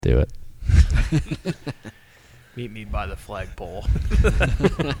Do it. Meet me by the flagpole.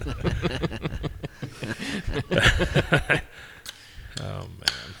 Oh, man.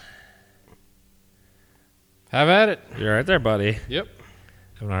 Have at it. You're right there, buddy. Yep.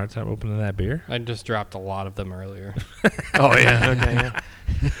 Having a hard time opening that beer? I just dropped a lot of them earlier. Oh, yeah. Okay,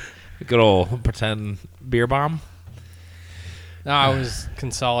 yeah. Good old pretend beer bomb. No, I was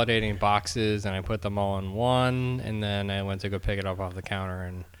consolidating boxes, and I put them all in one, and then I went to go pick it up off the counter,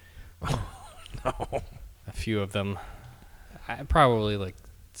 and a few of them, probably like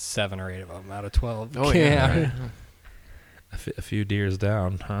 7 or 8 of them out of 12. Oh, yeah. Right. A few deers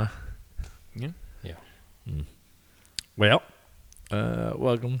down, huh? Yeah. Yeah. Mm. Well,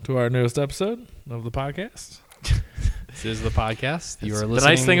 welcome to our newest episode of the podcast. This is the podcast. You are The listening.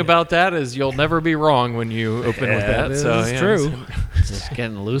 nice thing about that is you'll never be wrong when you open with that. It's true. It's just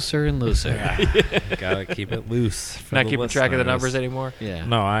getting looser and looser. Gotta keep it loose. For Not the keeping track of the listeners. numbers anymore. Yeah.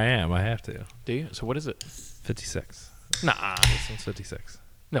 No, I am. I have to. Do you? So what is it? 56. Nah. This one's 56.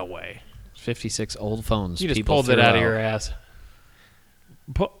 No way. 56 old phones. You just people pulled it threw out of your ass.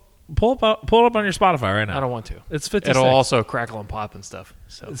 Pull it up on your Spotify right now. I don't want to. It's 56. It'll also crackle and pop and stuff.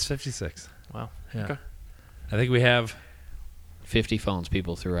 So It's 56. wow. Yeah. Okay. I think we have 50 phones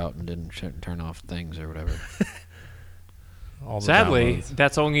people threw out and didn't turn off things or whatever. all the Sadly, downloads.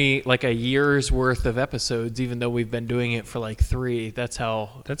 that's only like a year's worth of episodes, even though we've been doing it for like 3. That's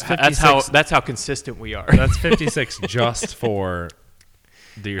how. That's That's 56. how consistent we are. That's 56 just for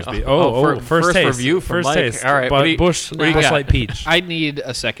Deer's Beat. First taste. review from first Mike. taste. All right, But what do you- Bush what do you got? Light Peach. I need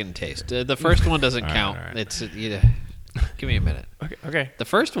a second taste. The first one doesn't All right, count. all right. It's give me a minute. Okay. The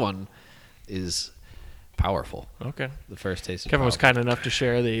first one is powerful. Okay. The first taste. Is Kevin was powerful. kind enough to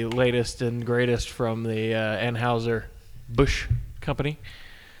share the latest and greatest from the Anheuser-Busch company.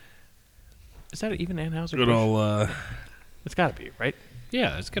 Is that even Anheuser-Busch? Good old. It's got to be, right?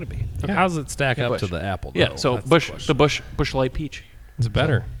 Yeah, it's gonna be. How does it stack Yeah, up Busch. to the apple? Yeah. though? So That's Busch, the question. Busch Light Peach. It's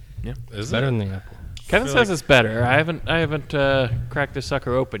better. Yeah. Is Better it? than the apple. Kevin feel says like- it's better. I haven't cracked this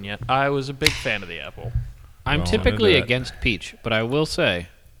sucker open yet. I was a big fan of the apple. I'm Well, typically into it. against peach, but I will say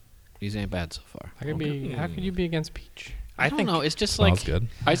these ain't bad so far. How could you be against peach? I don't know. It's just Smells like good.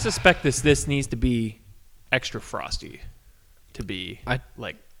 I suspect this needs to be extra frosty to be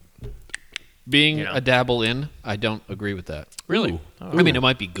like being You know. a dabble in. I don't agree with that. really. I mean, it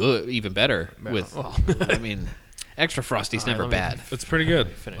might be good, even better with. well. I mean, extra frosty's never let me- bad. It's pretty good.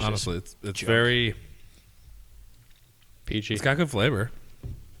 Finish this Honestly, it's junk. very. Peachy. It's got good flavor,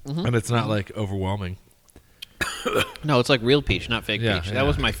 and it's not like overwhelming. No, it's like real peach, not fake Yeah, peach. yeah. That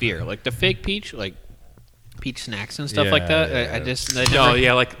was my fear. Like the fake peach, like peach snacks and stuff like that. Yeah, I yeah. just No,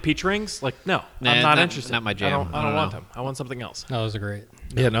 yeah, like peach rings. Like no, Nah, I'm not not- interested. not my jam. I don't I don't want know. them. I want something else. That was great.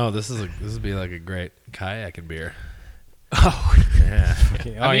 Yeah, no, this would be like a great kayaking beer. Oh, Yeah.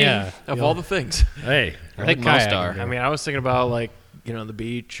 Okay. I Oh, mean, yeah. of all the things. Hey, I think like most kayaking. are. I mean, I was thinking about like the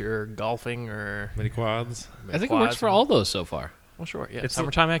beach or golfing or. mini quads. I think it works for all those so far. Well, sure. Yeah, It's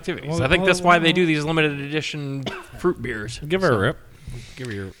summertime activities. well, I think that's well, why they do these limited edition fruit beers. Give her So- a rip. Give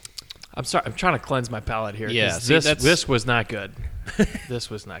her your. I'm sorry. I'm trying to cleanse my palate here. 'cause Yeah, see, this that's- this was not good. This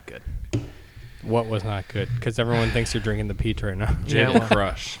was not good. What was not good? Because everyone thinks you're drinking the peach right now. Gin Yeah, well.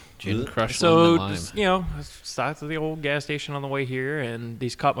 Crush. Gin crush So lemon lime. just, I stopped at the old gas station on the way here, and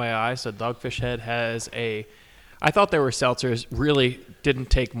these caught my eye. So Dogfish Head has a. I thought they were seltzers. Really didn't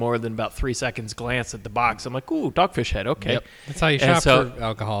take more than about 3 seconds glance at the box. I'm like, ooh, Dogfish Head. Okay. Yep. That's how you And shop so- for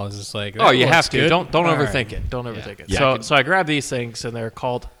alcohol. Is just like, Oh, that you looks have to. good. Don't All right. overthink it. Don't overthink it. Yeah. So I grabbed these things, and they're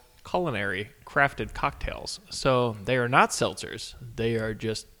called culinary crafted cocktails. So they are not seltzers. They are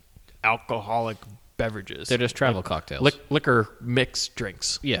just alcoholic beverages. They're just travel cocktails. Liquor mixed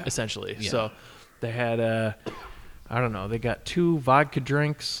drinks. Yeah. essentially. Yeah. So they had I don't know. They got 2 vodka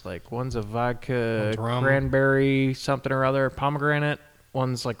drinks. Like one's a vodka One's rum. cranberry something or other, pomegranate.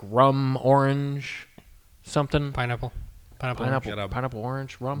 One's like rum orange something. Pineapple. Got a Pineapple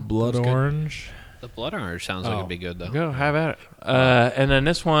orange rum. Blood good. orange. The blood orange sounds like Oh. it'd be good though. Go have at it. And then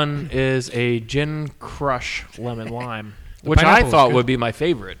this one is a gin crush lemon lime, which I pineapple was thought good. would be my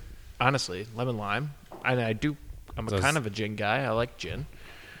favorite. Honestly, lemon lime. And I'm Does- kind of a gin guy. I like gin.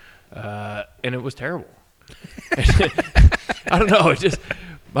 And it was terrible. I don't know. It just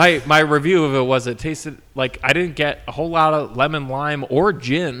my review of it was it tasted like I didn't get a whole lot of lemon lime or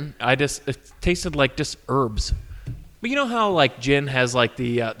gin. It tasted like just herbs. But you know how like gin has like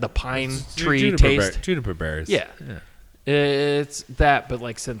the pine tree Juniper taste. Juniper berries. Yeah. It's that, but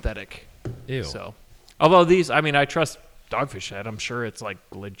like synthetic. Ew. So, although these, I mean, I trust Dogfish Head. I'm sure it's like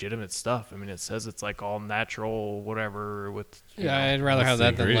legitimate stuff. I mean, it says it's like all natural, whatever. With you Yeah, know. I'd rather What's have the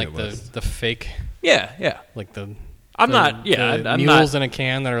that than like ingredient list? the fake, yeah. like the I'm not. Yeah, the I'm mules not. in a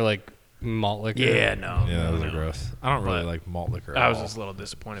can that are like malt liquor. Yeah, no. Yeah, those no. are gross. I don't really But like malt liquor. I at was all. just a little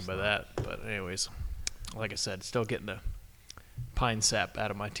disappointed by that. But anyways, like I said, still getting the pine sap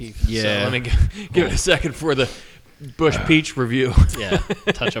out of my teeth. Yeah. So let me give it a second for the Bush Peach review. Yeah,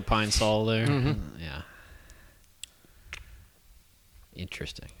 touch of pine sol there. Mm-hmm. Yeah.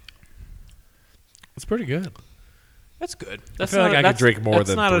 Interesting. It's pretty good. That's good. I feel like I could drink more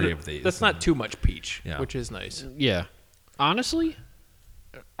than not 3 of these. That's not too much peach, Yeah. which is nice. Yeah. Honestly,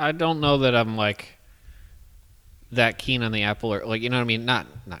 I don't know that I'm like that keen on the apple, or like, you know what I mean? Not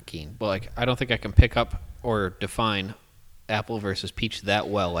keen, but like I don't think I can pick up or define apple versus peach that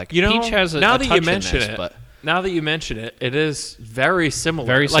well. Like You know, peach has a now a that touch you mention in this, it, but now that you mention it, it is very similar.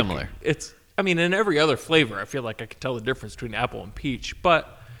 Very Like, similar. It's. I mean, in every other flavor, I feel like I can tell the difference between apple and peach.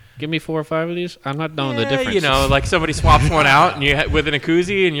 But give me 4 or 5 of these. I'm not knowing the yeah, difference. you know, like somebody swaps one out and with an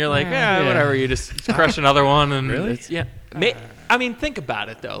koozie, and you're like, Yeah. whatever. You just crush another one, and Really? it's, yeah. I mean, think about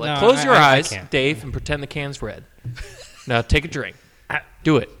it though. Like, No, close your I eyes, can't. Dave, and pretend the can's red. Now take a drink.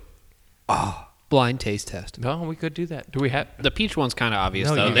 Do it. Blind taste test. No, we could do that. Do we have? The peach one's kind of obvious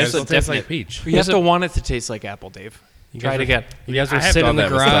No, though. you There's guys a don't taste definite. like peach. You have to want it to taste like apple, Dave. Try it again. You guys I were have sitting in done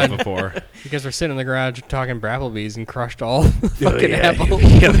the that with stuff garage. before. You guys were sitting in the garage talking Brapplebees and crushed all the fucking yeah. apples.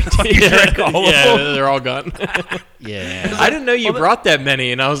 Yeah, they're all gone. Yeah. I didn't know you brought that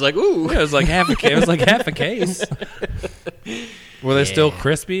many, and I was like, ooh. It was like half a case. It was like half a case. Were they still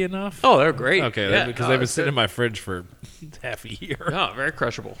crispy enough? Oh, they're great. Okay, yeah, because they've been sitting in my fridge for half a year. No, very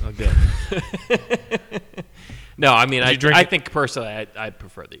crushable. No, I mean, you drink I it? think personally, I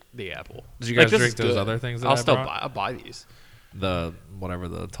prefer the apple. Did you Like, guys this drink is those good. other things that I'll I still brought? I'll buy these. The whatever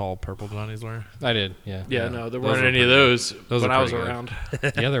the tall purple Johnnies were. I did, yeah. Yeah, no, there those weren't are any of pretty those Those when are I was pretty good. around.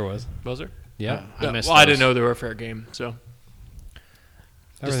 Yeah, there was. Was there? Yeah. I missed well, I didn't those. know they were a fair game, so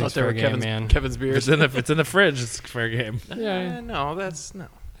just Everything's thought they were fair game, Kevin's man. Kevin's If beers. it's in the fridge, it's a fair game. Yeah. No, that's no.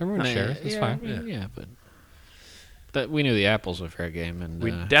 Everyone shares. It's fine. Yeah, but that we knew the apples were fair game, and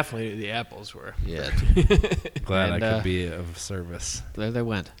We definitely knew the apples were. yeah, Glad And, I could be of service. there they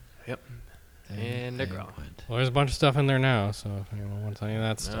went. Yep. And they're gone. went. Well, there's a bunch of stuff in there now, so if anyone wants any of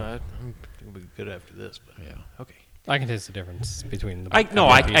that stuff. No, I think we'll be good after this, but Yeah. okay. I can taste the difference between the I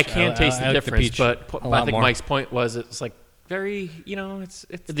peach. can't taste the like difference, peach but a I lot think more. Mike's point was it's like very, it's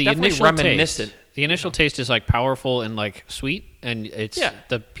The definitely initial reminiscent. taste. The initial taste is like powerful and like sweet, and it's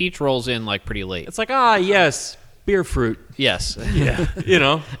the peach rolls in like pretty late. It's like yes, beer fruit. Yes. Yeah,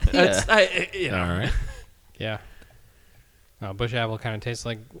 It's, All right. Yeah. Bush apple kind of tastes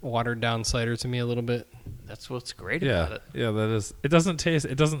like watered down cider to me a little bit. that's what's great Yeah. about it. Yeah, that is. It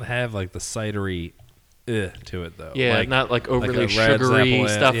doesn't have like the cidery to it though. Yeah, like, not like overly a Red's sugary apple,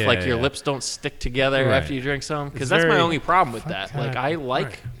 stuff. yeah, like your yeah. lips don't stick together Right. after you drink some. Because It's that's my very- only problem with that. Like I God, like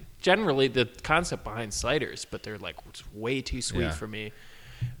right. generally the concept behind ciders, but they're like it's way too sweet Yeah. for me.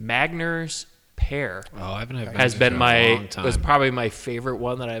 Magner's pear Oh, I haven't had has Magners been in a my long time. was probably my favorite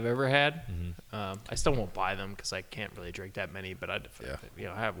one that I've ever had. Mm-hmm. I still won't buy them because I can't really drink that many. But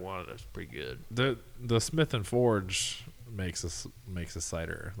Yeah. I have one that's pretty good. The Smith and Forge makes a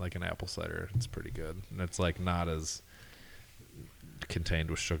cider, like an apple cider. It's pretty good, and it's like not as contained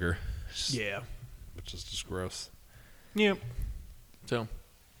with sugar. Yeah. Which is just gross. Yep. So,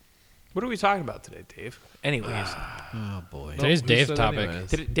 what are we talking about today, Dave? Anyways, Oh boy. Today's we Dave's said topic.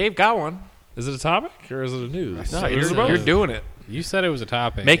 anyways. Dave got one. Is it a topic or is it a news? No, Or is it you're both? doing it. You said it was a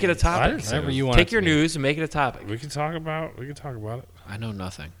topic. Make it a I topic. didn't say Whatever it you was- want. Take your news and make it a topic. We can talk about it. I know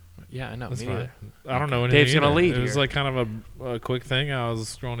nothing. Yeah, I know. That's me fine. neither. I don't know anything. Dave's gonna either. lead It was here. like kind of a quick thing. I was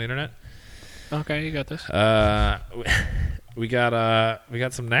scrolling the internet. Okay, you got this. We got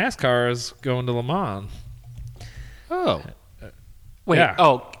some NASCARs going to Le Mans. Oh, Wait. Yeah.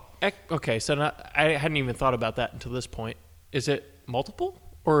 Oh, okay. So I hadn't even thought about that until this point. Is it multiple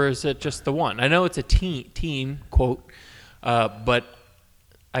or is it just the one? I know it's a team quote, but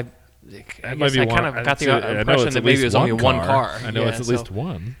I That guess I kind of got the impression that maybe it was only one car. I know Yeah, it's at so- least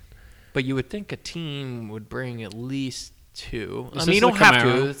one. But you would think a team would bring at least two. Is I mean, this you don't the have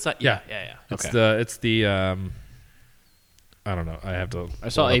Camaro? to. It's not. Yeah. It's Okay. the I don't know. I have to. I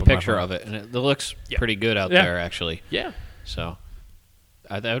saw pull it a up on my picture phone. of it, and it looks pretty good out Yeah. there, actually. Yeah. So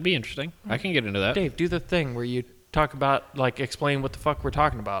that would be interesting. I can get into that. Dave, do the thing where you talk about explain what the fuck we're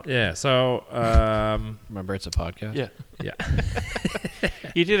talking about. Yeah. So Remember, it's a podcast. Yeah. yeah.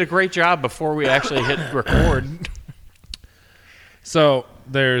 You did a great job before we actually hit record. So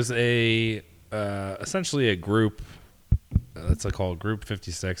there's a essentially a group that's called Group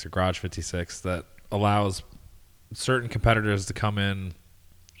 56 or Garage 56 that allows certain competitors to come in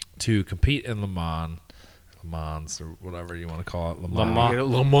to compete in Le Mans or whatever you want to call it. Le Mans.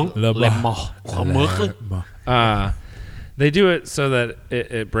 Le Mans. Le Mans. They do it so that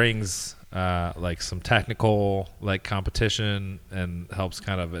it brings like some technical like competition and helps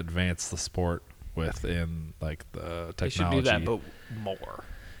kind of advance the sport within like the They should technology. do that, but more,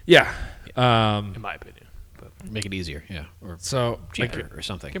 yeah. in my opinion. But Make it easier, yeah, or So cheaper or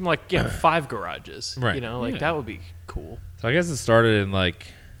something. give them like 5 garages, Right. You know, like Yeah. that would be cool. So I guess it started in like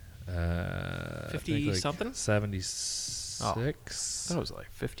 50 something? 76. I thought it was like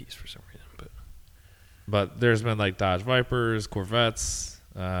 50s for some reason, But there's been like Dodge Vipers, Corvettes,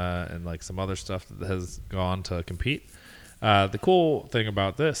 and like some other stuff that has gone to compete. The cool thing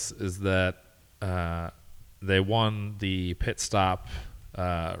about this is that they won the pit stop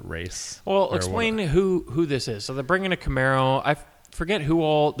race. Well, Or explain who this is. So they're bringing a Camaro. I forget who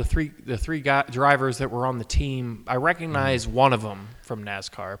all the three drivers that were on the team. I recognize one of them from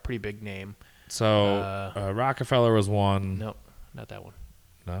NASCAR, a pretty big name. So Rockefeller was one. Nope, not that one.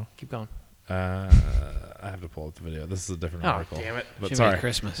 No? Keep going. I have to pull up the video. This is a different Oh, article. damn it. But Jimmy sorry.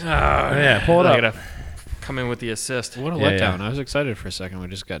 Christmas. Yeah, pull it I up. gotta come in with the assist. What a Yeah, letdown. yeah. I was excited for a second. We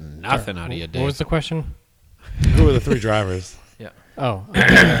just got nothing out of you, What Dave. was the question? Who are the 3 drivers? Yeah. Oh, I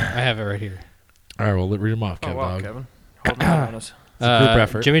have it right here. All right, well, read them off, Oh, Kev wow, Dog. Kevin. Holding on us. It's a group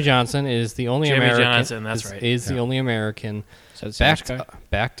effort. Jimmy Johnson is the only Jimmy American. Johnson, that's right. Is the Yeah. only American Is that the sandwich backed guy?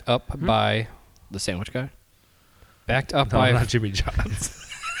 backed up by The sandwich guy? backed up No, by not Jimmy Johns.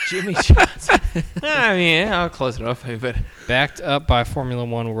 Jimmy Johnson. I mean, yeah, I'll close it off. But backed up by Formula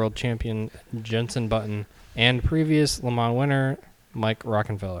One world champion Jenson Button and previous Le Mans winner Mike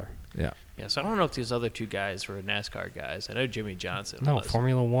Rockefeller. Yeah. yeah, so I don't know if these other 2 guys were NASCAR guys. I know Jimmy Johnson. No, was.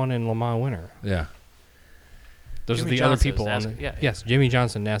 Formula One and Le Mans winner. Yeah. Those Jimmy are the Johnson other people is on the. NASCAR. Yeah, yes, Jimmy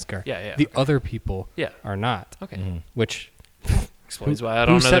Johnson, NASCAR. Yeah, yeah, The okay. other people Yeah. are not. Okay. Mm-hmm. Which Explains why I who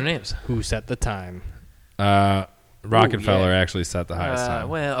don't know their set- names. Who set the time? Rockefeller yeah. actually set the highest time.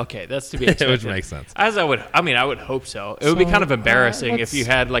 Well, okay, that's to be expected. Which makes sense. As I would hope so. It would be So, kind of embarrassing if let's- you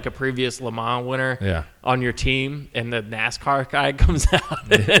had like a previous Le Mans winner Yeah. on your team and the NASCAR guy comes out.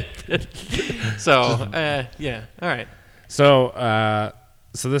 So, yeah, all right. So,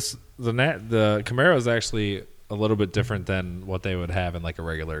 the Camaro is actually a little bit different than what they would have in like a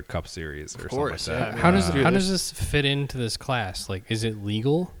regular Cup Series or course, something like that. yeah. How does Dude, how does this fit into this class? Like, is it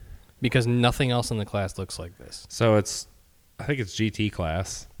legal? Because nothing else in the class looks like this. So I think it's GT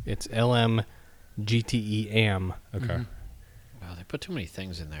class. It's LM GTE AM. Okay. Mm-hmm. Wow, they put too many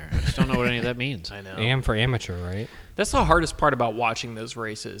things in there. I just don't know what any of that means. I know. AM for amateur, right? That's the hardest part about watching those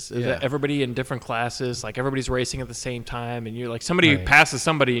races. Is Yeah. that everybody in different classes, like everybody's racing at the same time, and you're like somebody Right. passes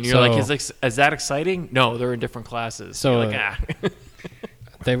somebody, and you're So- like, is that exciting? No, they're in different classes. So, You're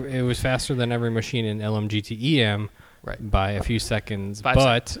like, It was faster than every machine in LM GTE AM Right. by a few seconds, 5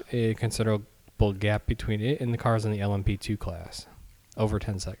 but a considerable gap between it and the cars in the LMP2 class. Over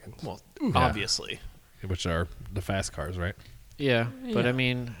 10 seconds. well, obviously. Which are the fast cars, right? Yeah, but Yeah. I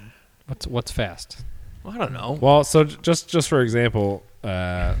mean, What's fast? Well, I don't know. Well, so just for example,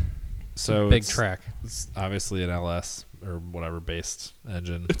 so Big it's, track. It's obviously an LS or whatever based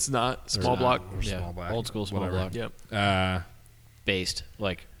engine. It's not small Or block. or yeah, small block, old school small whatever. block. Yep. Based.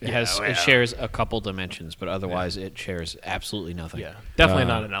 Like, it Yeah, has well. it shares a couple dimensions, but otherwise it shares absolutely nothing. Yeah. Definitely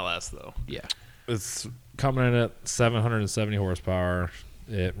not an LS though. Yeah. It's coming in at 770 horsepower.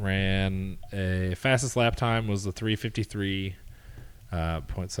 It ran a fastest lap time was the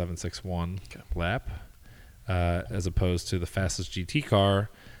 353.761 lap, as opposed to the fastest GT car,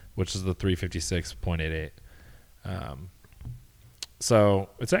 which is the 356.88. So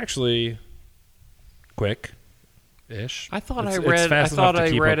it's actually quick-ish. I thought It's- I it's read. I fast thought enough to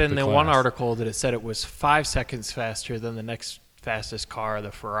I keep read up in the the one class. article that it said it was 5 seconds faster than the next fastest car,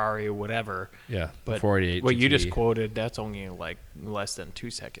 the Ferrari or whatever. Yeah, the But 488 what you just GT. quoted, that's only like less than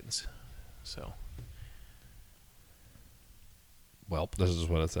 2 seconds. So Well, this is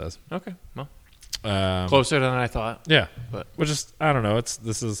what it says. okay, well, Close. closer than I thought. Yeah, But which is I don't know.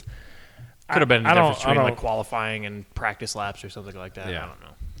 This is could have been the I don't- difference I between don't- like qualifying and practice laps or something like that. Yeah. I don't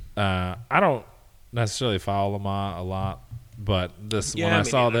know. I don't necessarily follow Le Mans a lot, but when Yeah, I me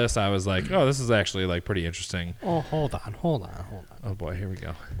saw neither. this, I was like, oh, this is actually like pretty interesting. Oh, hold on. Oh boy, here we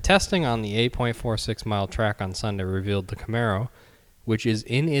go. Testing on the 8.46 mile track on Sunday revealed the Camaro, which is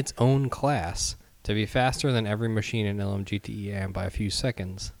in its own class, to be faster than every machine in LMGTE AM by a few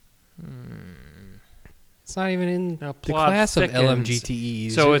seconds. It's not even in Now, the plot class thickens. of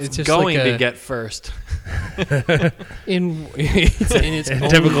LMGTEs. So it's just going like to get first. it's in its own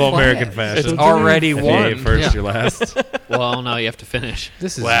Typical class. American fashion. It's already If you won. ain't first, Yeah. you're last. Well, no, you have to finish.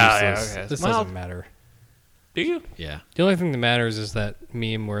 This is Wow, yeah, useless. okay. This Well- doesn't matter. Do you? Yeah. The only thing that matters is that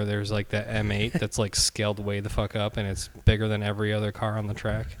meme where there's like that M8 that's like scaled way the fuck up and it's bigger than every other car on the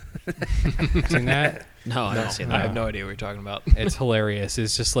track. Seen that? No, I haven't seen I that. have no idea what you're talking about. It's hilarious.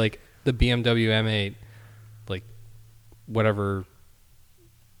 It's just like the BMW M8, like whatever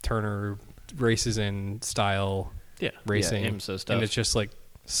Turner races in style Yeah. racing. IMSA stuff. And it's just like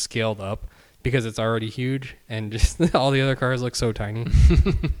scaled up because it's already huge and just all the other cars look so tiny.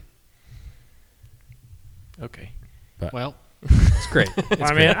 Okay. Well, It's great.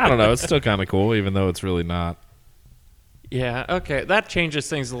 I mean, I don't know. It's still kind of cool, even though it's really not. Yeah, okay. That changes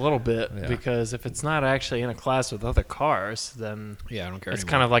things a little bit Yeah. because if it's not actually in a class with other cars, then yeah, I don't care it's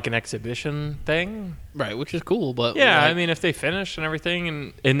anymore. kind of like an exhibition thing. Right, which is cool, but Yeah, like, I mean, if they finish and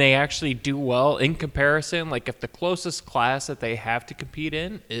everything and they actually do well in comparison, like if the closest class that they have to compete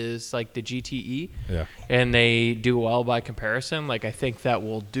in is like the GTE Yeah. and they do well by comparison, like I think that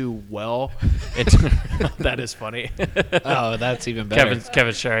will do well. That is funny. oh, that's even better.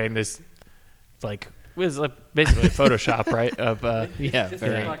 Kevin's sharing this like was like basically Photoshop, right? Of yeah,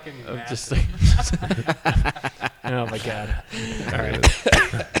 very. of just like, oh my god! All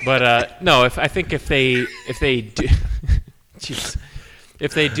right, but no, I think if they do, jeez,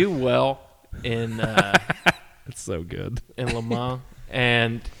 if they do well in It's so good. in Le Mans,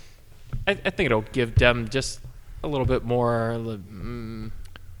 and I think it'll give them just a little bit more.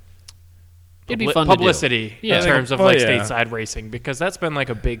 It'd be fun to do. publicity Yeah. in terms of Oh, like yeah. stateside racing because that's been like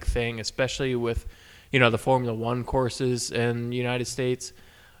a big thing, especially with the Formula One courses in the United States.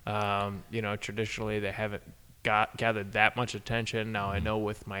 Traditionally they haven't gathered that much attention. Now I know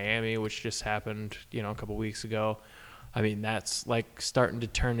with Miami, which just happened, a couple weeks ago. I mean that's like starting to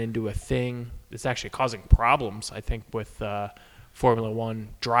turn into a thing. It's actually causing problems, I think, with Formula One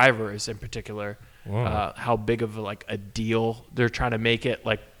drivers in particular. Whoa. How big of like a deal they're trying to make it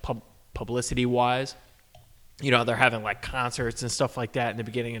like publicity wise. They're having like concerts and stuff like that in the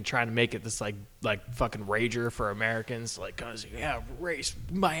beginning and trying to make it this like fucking rager for Americans, like, yeah, race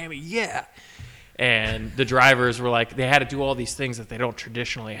Miami, yeah. And the drivers were like, they had to do all these things that they don't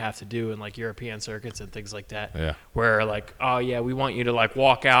traditionally have to do in like European circuits and things like that. Yeah. Where like, oh yeah, we want you to like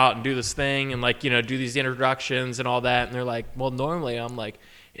walk out and do this thing and like, do these introductions and all that. And they're like, well, normally I'm like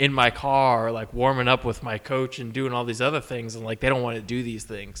in my car, like warming up with my coach and doing all these other things. And like, they don't want to do these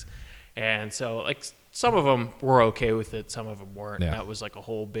things. And so like some of them were okay with it. Some of them weren't. Yeah. That was like a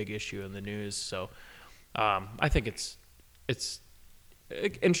whole big issue in the news. So I think it's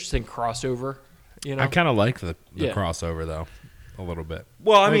an interesting crossover. I kind of like the Yeah. crossover, though, a little bit.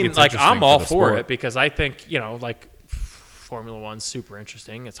 Well, I think mean, it's like interesting I'm all the for sport. it because I think like Formula One's super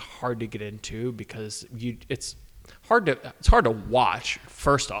interesting. It's hard to get into because it's hard to watch.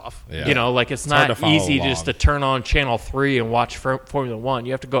 First off, Yeah. like it's hard to not follow easy along. just to turn on Channel 3 and watch Formula One.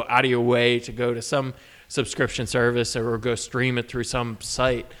 You have to go out of your way to go to some subscription service or go stream it through some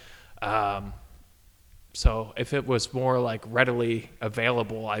site. So if it was more like readily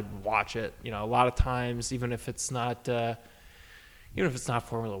available, I'd watch it. A lot of times, even if it's not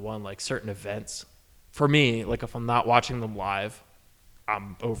Formula One, like certain events, for me, like if I'm not watching them live,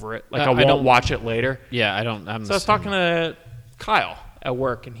 I'm over it. Like I I won't don't- watch it later. Yeah, I don't. I'm So I was talking to Kyle at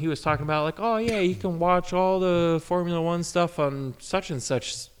work, and he was talking about like, oh yeah, you can watch all the Formula One stuff on such and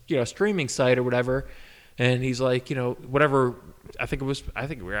such, streaming site or whatever. And he's like, whatever. I think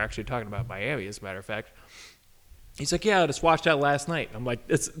we were actually talking about Miami, as a matter of fact. He's like, yeah, I just watched that last night. I'm like,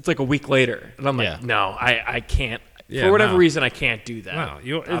 it's like a week later, and I'm like, Yeah. no, I can't. Yeah, For whatever no. rean, I can't do that. No,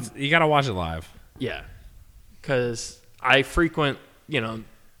 you got to watch it live. Yeah, because I frequent,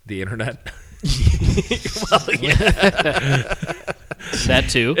 The internet. well, yeah. that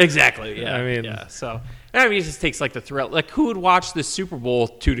too. Exactly. Yeah. I mean- yeah. So, it just takes like the thrill. Like, who would watch the Super Bowl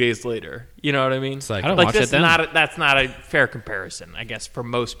 2 days later? You know what I mean? It's like- I don't like watch that's it then. that's not a fair comparison, I guess, for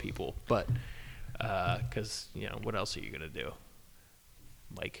most people. But because what else are you gonna do?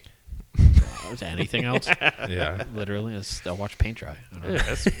 Like, Is anything else? Yeah. Literally, I'll watch paint dry. I don't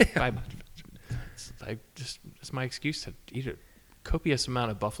know. it's my excuse to eat a copious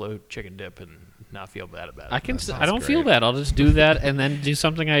amount of buffalo chicken dip and not feel bad about it. I can. That I don't sounds feel great. bad. I'll just do that and then do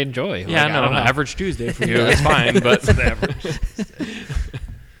something I enjoy. Yeah, Like, no, I don't know. average Tuesday for you. It's fine, but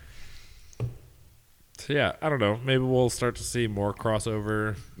So yeah, I don't know. Maybe we'll start to see more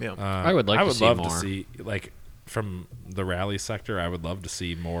crossover. Yeah. I would like to see love more. to see like from the rally sector. I would love to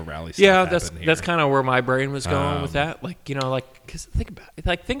see more rally stuff. yeah, happen that's here. kind of where my brain was going with that. Like, because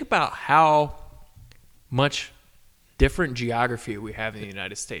think about how much different geography we have in the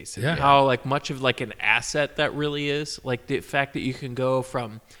United States. And Yeah. how like much of like an asset that really is. Like the fact that you can go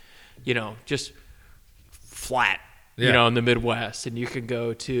from, just flat, Yeah. in the Midwest, and you can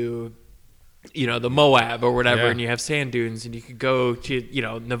go to the Moab or whatever, Yeah. and you have sand dunes, and you could go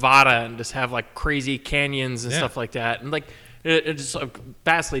to, Nevada and just have like crazy canyons and Yeah. stuff like that. And like, it's just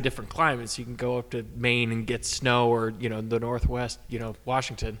vastly different climates. You can go up to Maine and get snow, or, the Northwest,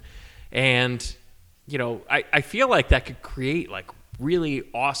 Washington. And, I feel like that could create like really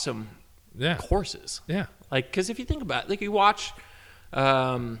awesome Yeah. courses. Yeah. Like, because if you think about it, like you watch,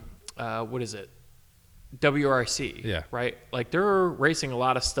 what is it? WRC. Yeah. Right? Like they're racing a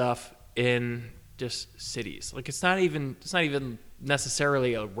lot of stuff in just cities. Like it's not even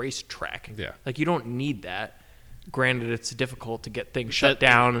necessarily a racetrack. Yeah. Like you don't need that. Granted, it's difficult to get things shut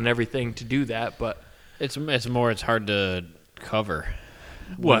down and everything to do that, but It's hard to cover.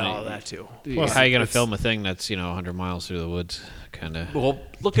 well, that too. How are you going to film a thing that's 100 miles through the woods? Kind of. Well,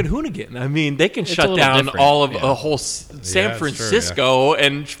 look at Hoonigan. I mean, they can It's a shut little down different, all of yeah. a whole Yeah, San it's true, Francisco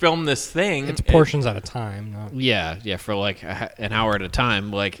and film this thing. It's portions at a time. Not, Yeah, for like an hour at a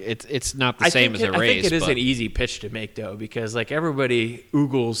time. Like it's not the same as a race. I think it is but an easy pitch to make though, because like everybody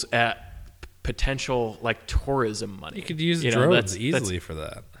oogles at potential like tourism money. You could use know, drones that's- easily for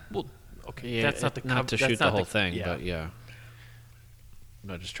that. Well, okay, yeah, that's not the not to that's shoot the not whole thing, yeah. but yeah. I'm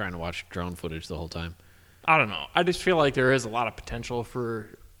not just trying to watch drone footage the whole time. I don't know. I just feel like there is a lot of potential for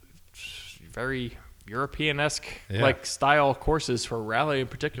very European-esque Yeah. like style courses for rally in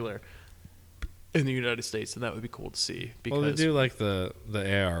particular in the United States, and that would be cool to see. Because Well, they do like the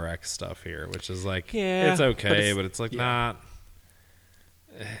ARX stuff here, which is like, Yeah, it's okay, but it's- it's like yeah. not.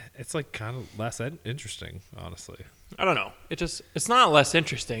 It's like kind of less interesting, honestly. I don't know. It's not less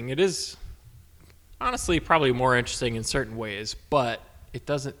interesting. It is honestly probably more interesting in certain ways, but it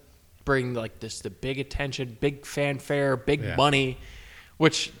doesn't bring like the big attention, big fanfare, big Yeah. money,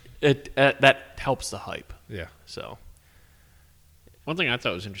 which that helps the hype. Yeah. So One thing I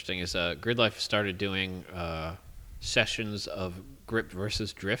thought was interesting is Grid Life started doing sessions of grip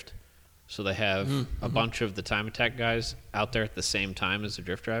versus drift. So they have a bunch of the time attack guys out there at the same time as the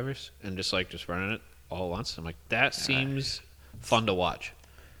drift drivers and just running it all at once. I'm like, that seems fun to watch.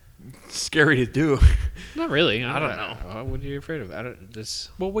 scary to do. Not really. I don't know. What are you afraid of? I don't. This.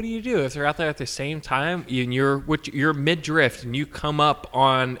 Well, what do you do if they're out there at the same time and you're mid drift and you come up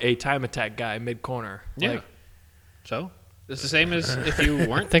on a time attack guy mid corner? Yeah. So it's the same as if you I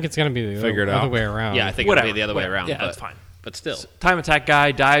weren't. think it's going to be the Figure it other out. way around. Yeah, I think Whatever, it'll be the other way whatever. around. Yeah, but, that's fine. But still, Time attack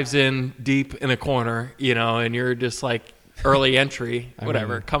guy dives in deep in a corner, and you're just like early entry,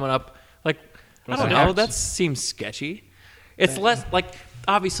 whatever, mean- coming up. Like, I What's don't the know. difference? That seems sketchy. It's less like,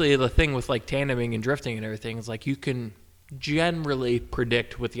 obviously, the thing with like tandeming and drifting and everything is like you can generally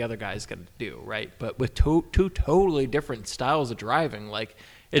predict what the other guy's going to do, right? But with two totally different styles of driving, like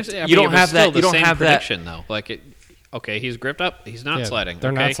it's I mean, you don't it's have still that. the You don't same have that. prediction though. Like it. Okay, he's gripped up. He's not Yeah, sliding.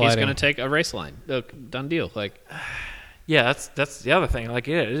 they're okay, not he's sliding. going to take a race line. Done deal. Like, Yeah, that's the other thing. Like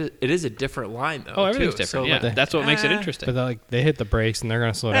it is a different line though. oh, everything's too. different. So, Yeah, like, that's what makes it interesting. But they hit the brakes and they're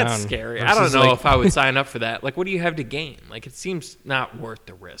going to slow that's down. scary. I don't versus, know like, if I would sign up for that. Like, what do you have to gain? Like, it seems not worth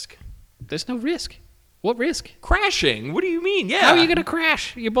the risk. There's no risk. What risk? Crashing? What do you mean? Yeah. How are you going to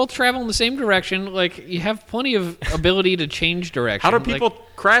crash? You both travel in the same direction. Like, you have plenty of ability to change direction. How do people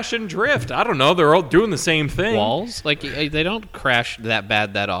crash and drift? I don't know. They're all doing the same thing. walls? Like, they don't crash that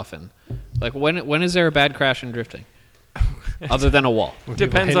bad that often. Like, when is there a bad crash in drifting? Other than a wall.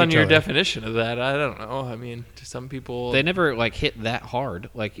 Depends hit on each your other. definition of that. I don't know. I mean, to some people, They never, hit that hard.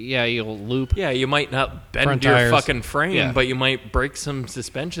 Like, yeah, you'll loop. yeah, you might not bend Front your tires. fucking frame, Yeah. but you might break some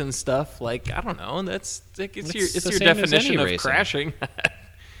suspension stuff. Like, I don't know. That's like it's It's your the your same as definition any of racing. crashing.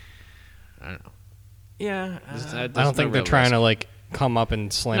 I don't know. Yeah. I don't think they're trying to come up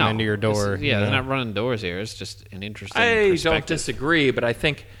and slam into your door. Yeah, you they're know? not running doors here. It's just an interesting I don't perspective. disagree, but I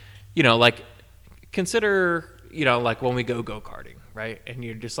think, consider, when we go karting, right? And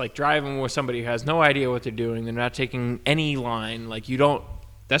you're just driving with somebody who has no idea what they're doing. They're not taking any line. Like you don't.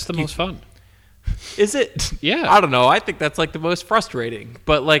 That's the most fun. Is it? Yeah. I don't know. I think that's the most frustrating.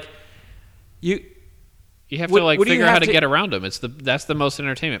 But you. You have What- to what do you figure out how have to to- get around them. That's the most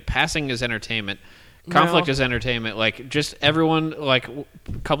entertainment. Passing is entertainment. Conflict No. is entertainment. Just everyone a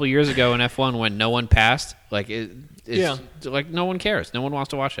couple years ago in F1 when no one passed, no one cares. No one wants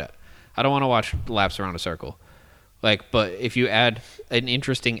to watch that. I don't want to watch laps around a circle. But if you add an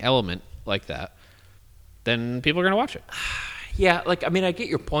interesting element like that, then people are going to watch it. Yeah. I get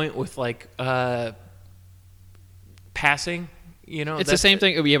your point with passing. It's the same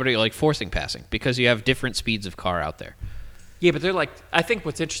thing. Yeah, but forcing passing because you have different speeds of car out there. Yeah, but they're I think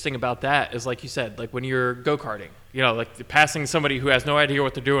what's interesting about that is, like you said, when you're go-karting, passing somebody who has no idea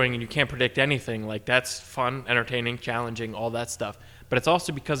what they're doing and you can't predict anything, that's fun, entertaining, challenging, all that stuff. But it's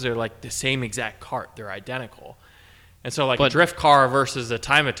also because they're the same exact cart. They're identical. And so, like, a But- drift car versus a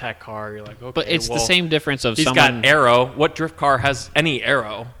time attack car, you're like, okay. But it's well, the same difference of He's someone. got aero. What drift car has any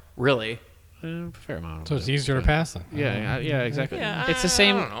aero, really? Fair amount. So Of it's it. easier to pass them. Yeah, exactly. Yeah, it's the I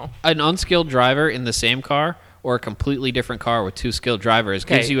same. don't know. An unskilled driver in the same car or a completely different car with two skilled drivers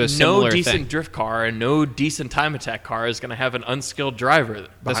gives you a no similar decent thing. drift car and no decent time attack car is going to have an unskilled driver. That's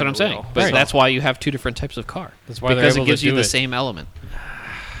behind what I'm the saying. wheel. But So- that's why you have two different types of car. That's why they're because able it gives to you do the it. same element.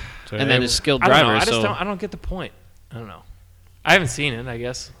 So And then it's skilled I don't know. drivers. I just so don't. I don't get the point. I don't know. I haven't seen it. I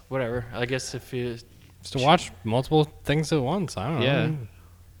guess whatever. I guess if you just to watch multiple things at once. I don't know. Yeah.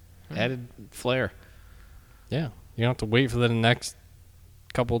 Added flair. Yeah. You don't have to wait for the next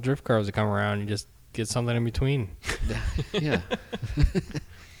couple drift cars to come around. You just get something in between. Yeah,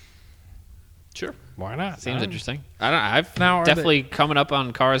 sure. Why not? seems interesting. I don't. I've Now, are definitely coming up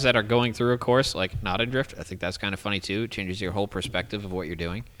on cars that are going through a course like not in drift. I think that's kind of funny too. It changes your whole perspective of what you're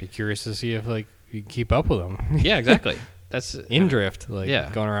doing. Be curious to see if like you can keep up with them Yeah, exactly. That's in drift, like Yeah.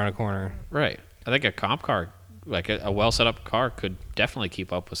 going around a corner. right. I think a comp car, like a well set up car, could definitely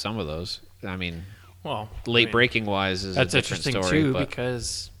keep up with some of those. I mean, Well, late I mean, braking wise is That's a different interesting story. too but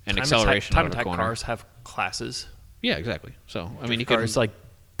because and time acceleration Time out of a attack corner. cars have classes. yeah, exactly. So I mean, you Drift could. cars like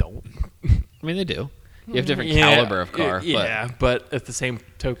don't. I mean, they do. You have different caliber of car. Yeah, but at the same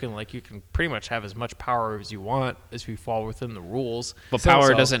token, like you can pretty much have as much power as you want as you fall within the rules. But So- power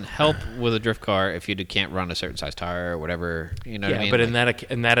so- doesn't help with a drift car if you can't run a certain size tire or whatever. You know Yeah, what I mean? but Like,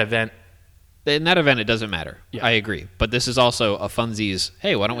 in that event, in that event, it doesn't matter. Yeah. I agree. But this is also a funsies.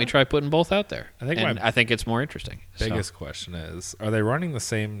 Hey, why don't we try putting both out there? I think and my I think it's more interesting. So- biggest question is: are they running the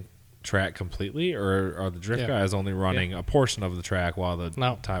same track completely, or are the drift Yeah. guys only running a portion of the track while the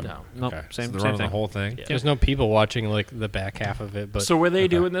No. time? No. Nope, Okay. same- so they're same running thing. the whole thing. Yeah. There's no people watching like the back half of it, but so were they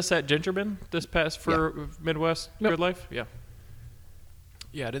doing this at Gingerbin this past for Midwest Yep. Grid Life? Yeah.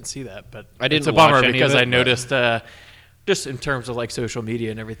 Yeah, I didn't see that, but I didn't it's a bummer watch any of because it, I but- noticed just in terms of like social media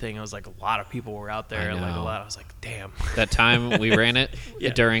and everything, it was like a lot of people were out there I and like a know. lot. I was like, damn. that time we ran it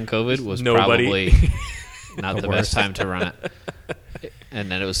Yeah. during COVID was Nobody. probably not the best time to run it. And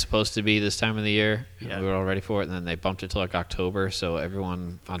then it was supposed to be this time of the year. And Yeah. we were all ready for it. And then they bumped it to like October. So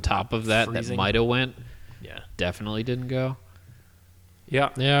everyone on top of that Freezing. might have went Yeah. definitely didn't go. Yeah.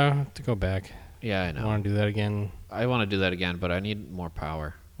 yeah, I have to go back. Yeah, I I know. want to do that again. I want to do that again, but I need more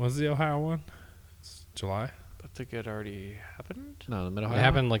power. When's the Ohio one? It's July. I think it already happened. No, the middle. It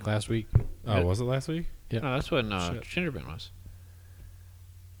happened like last week. Oh, Yeah. was it last week? Yeah. No, that's when Shit. Gingerbread was.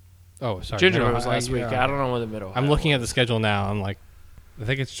 Oh, sorry. Gingerbread No, was last week. I don't know when the middle. I'm looking at the schedule now. I'm like, I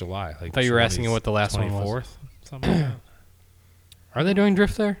think it's July. Like I thought you were asking what the last one was. 24th, something like that. are they doing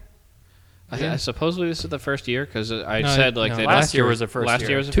drift there? I supposedly this is the first year because I No, said like no, they last year was the first last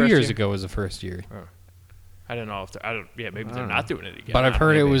year. year was the 2 first years year? ago was the first year, I don't know if they're, I don't. Yeah, maybe I they're don't not doing it again. but I've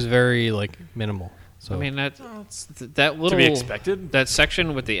heard it maybe. was very like minimal. So I mean that Well, it's that little to be expected. that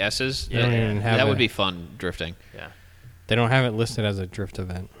section with the S's. They don't even have that would it. be fun drifting. Yeah. they don't have it listed as a drift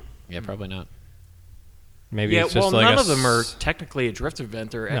event. Yeah, probably not. Maybe Yeah. it's just Well, like none a of them are s- technically a drift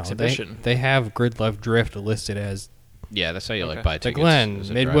event or no, exhibition. They have Grid Life Drift listed as Yeah, that's how you like Okay. buy the tickets. Glen, as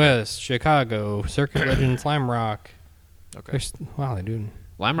a driver. Midwest, Chicago, Circuit Legends, Lime Rock. Okay. There's, wow, they do.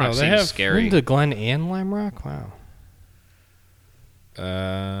 Lime Rock No, they seems have- scary. The Glen and Lime Rock. Wow.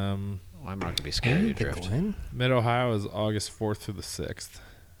 Lime Rock could be scary to The drift. Glen? Mid Ohio is August 4th through the 6th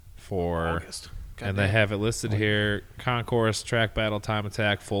for, August. and they have it listed here: concourse, track battle, time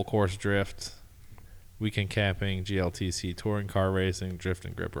attack, full course drift, weekend camping, GLTC, touring car racing, drift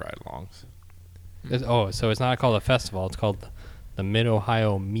and grip ride-alongs. So it's not called a festival. It's called the Mid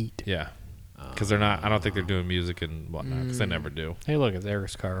Ohio Meet. Yeah, because they're not. I don't think they're doing music and whatnot because they never do. Hey, look, it's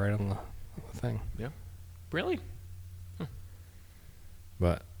Eric's car right on the thing. Really?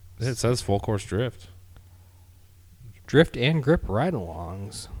 But it says full course drift. Drift and grip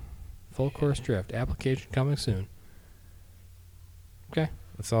ride-alongs. Full course drift. Application coming soon. Okay.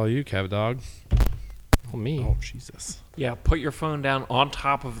 That's all you, Kev Dog. Well, me. Oh Jesus, Yeah. Put your phone down on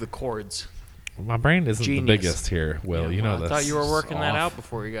top of the cords. my brain isn't Genius. the biggest here. Will Yeah, you know well, this? I thought you were working that off. out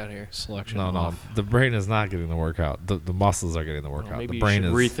before you got here. Selection No, off. the brain is not getting the workout. The muscles are getting the Well, workout. maybe the you brain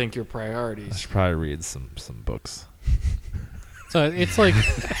should is. rethink your I priorities. should probably read some books. So it's like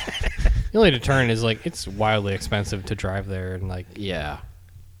the only deterrent is like it's wildly expensive to drive there, and like Yeah.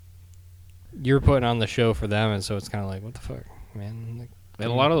 you're putting on the show for them, and so it's kind of like what the fuck, man. Like, And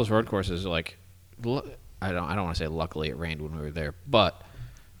a lot of those road courses, like, I don't want to say luckily it rained when we were there, but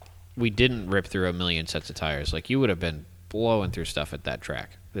we didn't rip through a million sets of tires. Like, you would have been blowing through stuff at that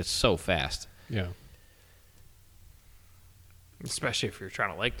track. It's so fast. yeah. Especially if you're trying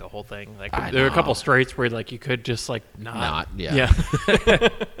to like the whole thing. Like I there are a know. couple straights where like you could just like not. Yeah.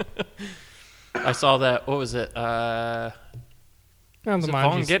 I saw that. What was it? Oh, Was the it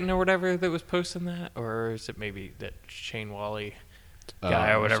Vaughn Manjis. Gittin or whatever that was posting that, or is it maybe that Shane Wally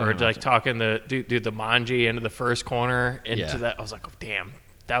guy or whatever, something like like talking the dude the Manji into the first corner into Yeah. that? I was like, oh, damn,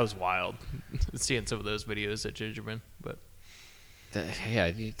 that was wild. Seeing some of those videos at Gingerman, but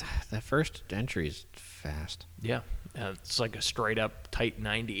That first entry is fast. yeah, it's like a straight up tight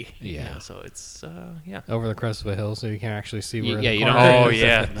 90. Yeah. So it's yeah. Over the crest of a hill, so you can actually see where. Yeah, the you corner don't- Oh is.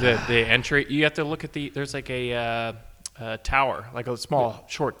 yeah, the entry. You have to look at there's like a tower, like a small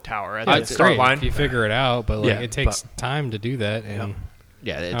short tower at the It's start great line. if you figure it out, but like Yeah, it takes time to do that. And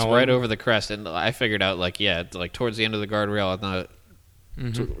Yeah, it's Oh, right well- over the crest, and I figured out it's like towards the end of the guardrail,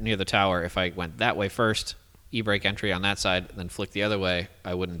 near the tower. If I went that way first, e-brake entry on that side, then flick the other way,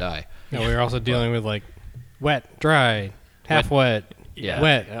 I wouldn't die. we were also dealing with like wet, dry, half wet, Yeah.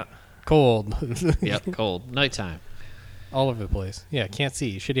 wet, Yeah. cold, Yep, cold nighttime. all over the place. Yeah, can't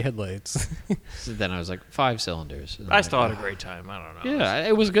see, shitty headlights. So then I was like 5 cylinders. And I then still had a great time. I don't know. Yeah,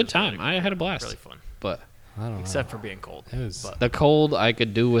 it was a good time. I had a blast. Really fun, But I don't know. except for being cold. It was But- the cold I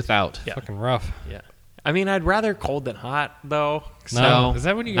could do without. Yeah. fucking rough. Yeah. I mean, I'd rather cold than hot, though. No. Is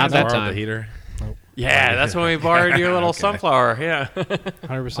that when you Not guys that borrowed time. the heater? Yeah, that's when we borrowed your little Okay. sunflower. Yeah.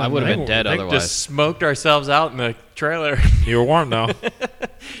 100%. I would have been dead Like, otherwise. just smoked ourselves out in the trailer. You were warm though.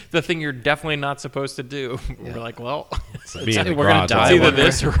 The thing you're definitely not supposed to do. We're like, well, Be in the we're gonna garage. die it's either one way.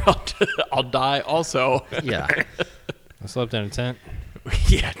 this or I'll die also. Yeah. I slept in a tent.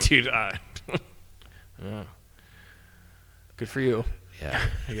 Yeah, dude. Yeah. Good for you, Yeah.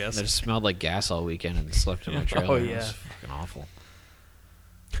 I guess. I just smelled like gas all weekend and slept in my trailer. Oh, It yeah. was fucking awful.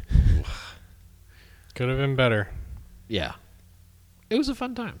 Could have been better. Yeah. It was a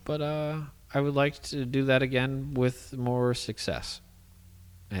fun time, but I would like to do that again with more success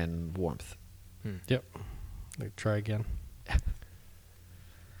and warmth. Yep. Like try again.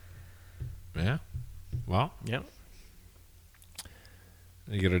 Yeah. Well, Yeah.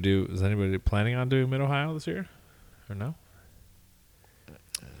 you gonna do? Is anybody planning on doing Mid Ohio this year, or no?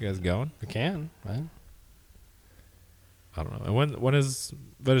 You guys going? We can, right? I don't know. And when is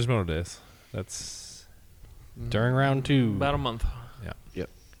Vintage Moto Days? That's During round 2. About a month.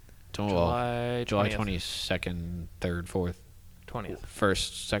 July July 22nd, 3rd, 4th, 20th.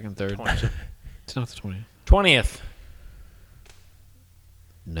 1st, 2nd, 3rd. 20th. It's not the 20th. 20th.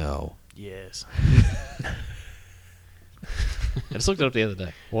 No. Yes. I just looked it up the other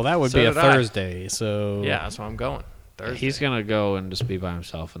day. Well, that would So be a did I. Thursday, so Yeah, that's where I'm going. Thursday. He's going to go and just be by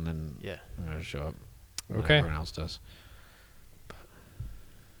himself, and then Yeah. I'm going to show up. when Okay. Everyone else does.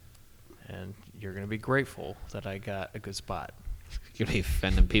 And you're going to be grateful that I got a good spot. You're going to be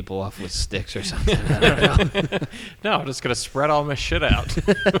fending people off with sticks or something. I don't know. No, I'm just going to spread all my shit out.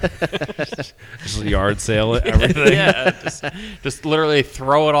 just yard sale it, everything. Yeah. Just literally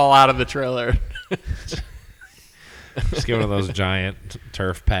throw it all out of the trailer. Just get one of those giant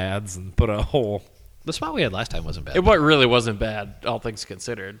turf pads and put a hole. The spot we had last time wasn't bad. Really wasn't bad, all things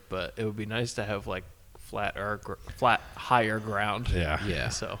considered, but it would be nice to have like flat higher ground. Yeah. Yeah.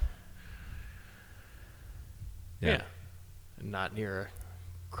 So, Yeah. yeah. Not near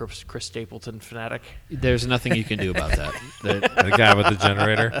a Chris Stapleton fanatic. There's nothing you can do about that. The guy with the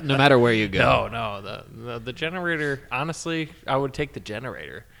generator. No matter where you go. No. The generator, honestly, I would take the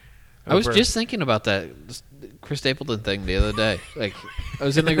generator. I was over- just thinking about that Chris Stapleton thing the other day. Like, I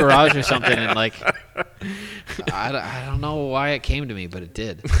was in the garage or something, and like, I don't know why it came to me, but it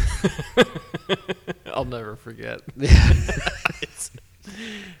did. I'll never forget.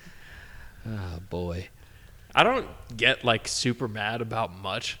 Oh boy. I don't get like super mad about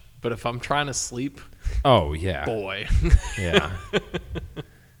much, but if I'm trying to sleep, Oh yeah. boy. Yeah.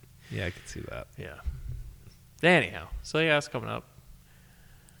 Yeah, I can see that. Yeah. Anyhow, so yeah, it's coming up.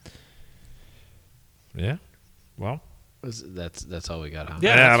 Yeah. Well, That's all we got, huh?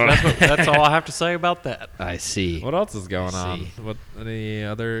 Yeah, I don't that's all I have to say about that. I see. what else is going I on? see. What any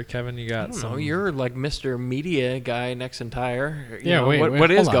other Kevin? You I got don't some? know. You're like Mr. Media guy next and tire. You yeah, know, wait, what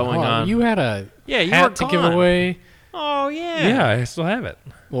hold is on, going hold on? You had a Yeah, you hat were to give gone. away. Oh yeah. Yeah, I still have it.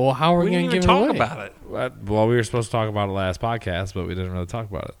 Well, how are We we didn't going to even give it talk away? about it. Well, we were supposed to talk about it last podcast, but we didn't really talk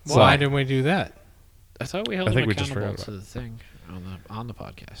about it. Well, why didn't we do that? I thought we held I think him we just accountable forgot to the thing on the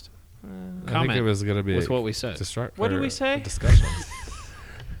podcast. I think Comment it was going to be with what we said. What did we say? Discussion.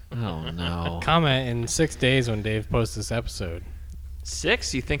 Oh no. Comment in 6 days when Dave posts this episode.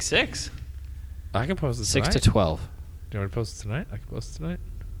 6? You think 6? I can post it 6 tonight. to 12. Do you want to post it tonight? I can post it tonight.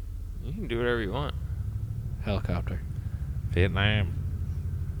 You can do whatever you want. Helicopter. Vietnam.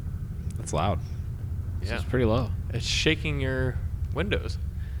 That's loud. Yeah. It's pretty low. It's shaking your windows.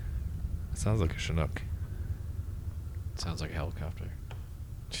 It sounds like a Chinook. Sounds like a helicopter.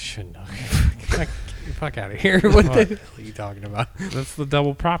 Shouldn't know. Get the fuck out of here. What the hell are you talking about? That's the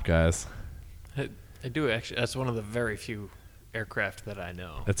double prop, guys. I do actually. That's one of the very few aircraft that I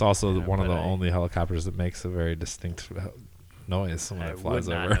know. It's also one of but the only helicopters that makes a very distinct noise when I it flies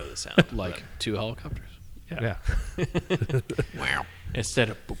would not over. know the sound. Like 2 helicopters. Yeah. Wow. Instead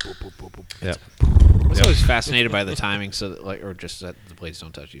of boop, boop, boop, boop, boop. Yep. I was always fascinated by the timing, so that, like, or just that the blades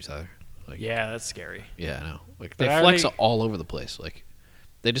don't touch each other. Like, Yeah, that's scary. yeah, I know. Like But they are flex they- all over the place. Like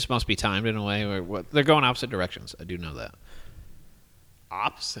they just must be timed in a way where they're going opposite directions. I do know that.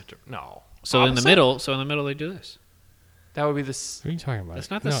 Opposite? No. So in the Opposite? middle they do this. That would be the. What are you talking about? It's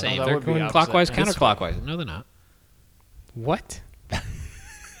not the No, same. that They're would be going opposite. clockwise, This way. counterclockwise. No, they're not. What?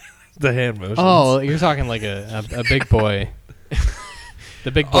 The hand motions. Oh, you're talking like a big boy.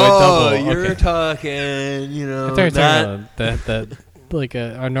 The big boy double. Okay. talking, you know. I thought you were talking about the like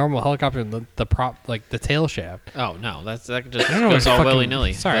a normal helicopter, the prop, like the tail shaft. Oh no, that just I don't know goes what all fucking- willy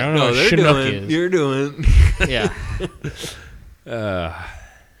nilly. Sorry, I don't know what Chinook is. You're doing. Yeah.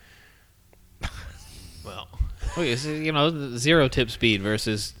 Well, Okay, so, you know, 0 tip speed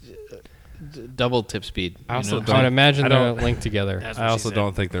versus double tip speed. I also you know? don't- I would imagine I they're don't- linked together. that's I what she also said.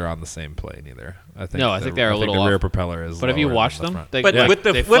 don't think they're on the same plane either. I think No, I think they're a little the rear off. propeller is. But have you lower watched than the them? front. They, But like, with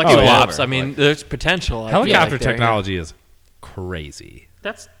the they flip flex all flops, over. I mean, Like, there's potential. Helicopter like, there. technology is crazy.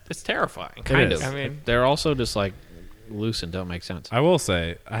 That's it's terrifying. kind is. of. I mean, They're also just like loose and don't make sense. I will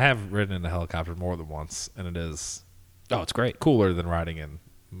say I have ridden in a helicopter more than once, and it is Oh, it's great. cooler than riding in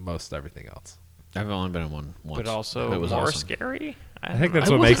most everything else. I've only been in one once. but also it was more awesome. scary. I think don't that's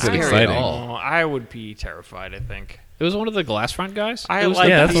know. what It makes it wasn't scary at exciting. all. Oh, I would be terrified. I think. It was one of the glass front guys. I it was like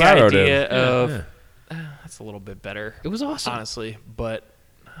yeah, that's the what I wrote idea in. of. Yeah. That's a little bit better. It was awesome. honestly, but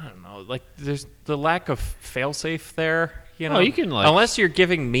I don't know. Like, there's the lack of failsafe there. You know, Oh, you can, like- unless you're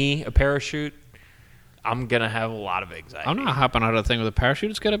giving me a parachute, I'm gonna have a lot of anxiety. I'm not hopping out of the thing with a parachute.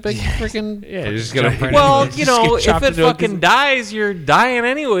 It's got a big freaking. Yeah, you're just gonna. Jump right Well, Just you know, get if chopped it into a fucking dies, you're dying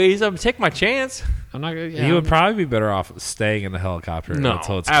anyways. I'm take my chance. I'm not. Yeah, You would probably be better off staying in the helicopter No,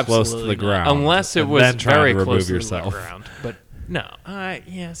 until it's close to absolutely the not. ground, Unless it and was then trying very to close remove to yourself. the ground. But no,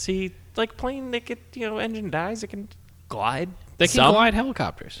 yeah. See, like plane, they could, engine dies, it can glide. they can Some? glide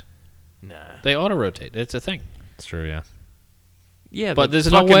helicopters. Nah. They auto rotate. It's a thing. It's true, yeah. Yeah, But the there's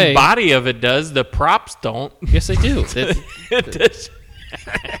no fucking way- body of it does. The props don't. Yes, they do. It does.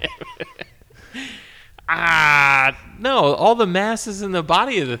 No, all the mass is in the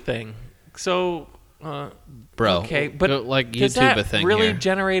body of the thing. So, Bro, okay, but go, like does YouTube that a thing really here.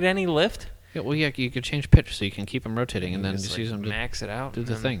 generate any lift? Yeah, well, yeah, you could change pitch so you can keep them rotating, and then Just, just like, use them to max it out. do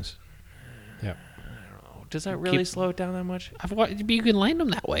the and- things. Yeah. Does that really Keep- slow it down that much? You can land them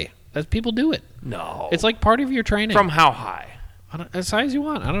that way. As people do it. No. It's like part of your training. from how high? As high as you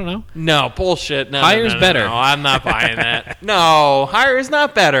want. I don't know. No, bullshit. No, Higher's no, better. No, I'm not buying that. No, higher is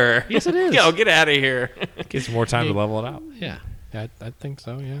not better. Yes, it is. Yo, get out of here. Gives you more time to level it out. Yeah, Yeah, I think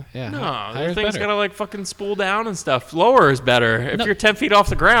so. Yeah. yeah. No, the higher's thing's better. gotta like fucking spool down and stuff. Lower is better. If you're 10 feet off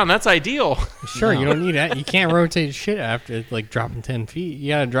the ground, that's ideal. Sure, you don't need that. You can't rotate shit after like dropping 10 feet. You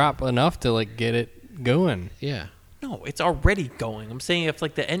gotta drop enough to like get it going. Yeah. No, it's already going. I'm saying if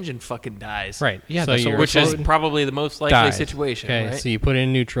like the engine fucking dies, Right. Yeah, So that's what you're we're which is floating, probably the most likely dies. situation. Okay, right? so you put it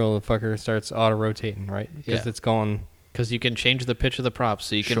in neutral, the fucker starts auto rotating, right? Because Yeah. it's going. Because you can change the pitch of the props,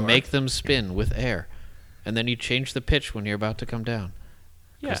 so you can Sure. make them spin with air, and then you change the pitch when you're about to come down.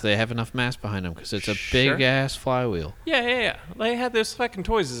 Because Yeah. they have enough mass behind them. Because it's a Sure. big ass flywheel. Yeah. They had those fucking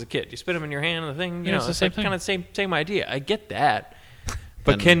toys as a kid. You spin them in your hand, and the thing, Yeah, it's the same like thing. kind of same idea. I get that,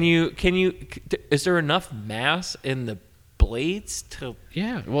 but Then- can you? Is there enough mass in the blades to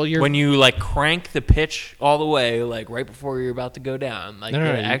Yeah. Well, you're when you like crank the pitch all the way, like right before you're about to go down, like No,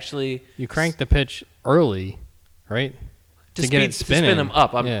 it you- actually You crank the pitch early, right? to get speed, it to spinning. spin them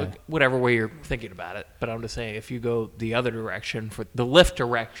up. Yeah. Whatever way you're thinking about it, but I'm just saying if you go the other direction for the lift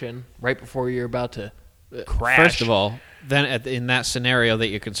direction, right before you're about to crash. First of all, then in that scenario that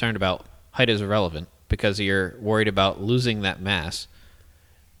you're concerned about, height is irrelevant because you're worried about losing that mass.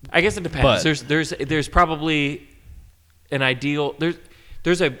 I guess it depends. But- There's probably an ideal.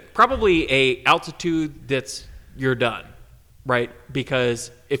 There's probably a altitude that's you're done, right? Because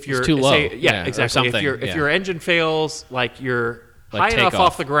if you're too low. say, Yeah, or exactly. something, If yeah. your engine fails, like you're Like high enough takeoff.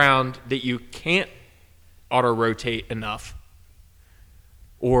 off the ground that you can't auto rotate enough,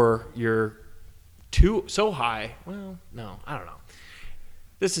 or you're so high. Well, no, I don't know.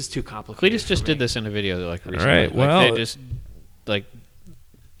 This is too complicated. Cletus just for me. did this in a video like recently. right, Like, well- they just like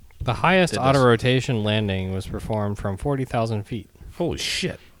The highest Did this. auto rotation landing was performed from 40,000 feet. Holy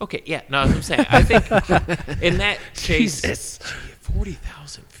shit. Okay, yeah, no, that's what I'm saying. I think in that case,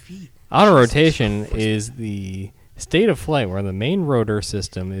 40,000 feet. Auto rotation is the state of flight where the main rotor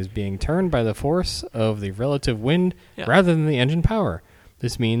system is being turned by the force of the relative wind rather than the engine power.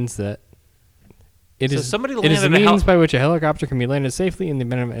 This means that it is the means by which a helicopter can be landed safely in the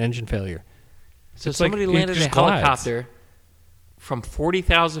event of an engine failure. So It's somebody like it landed a just glides. helicopter from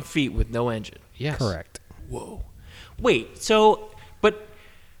 40,000 feet with no engine. Yes. Correct. Whoa. Wait, but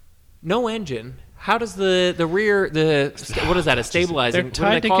no engine. How does the rear, what is that, a stabilizing? They're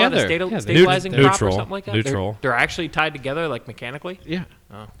tied what do they call together. It? Yeah, Stabilizing prop or neutral. something like that? Neutral. They're actually tied together, like mechanically? Yeah.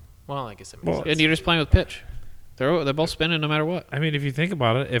 Oh. Well, I guess it makes sense. And you're just playing with pitch. They're both spinning no matter what. I mean, if you think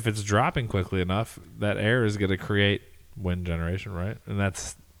about it, if it's dropping quickly enough, that air is going to create wind generation, right? And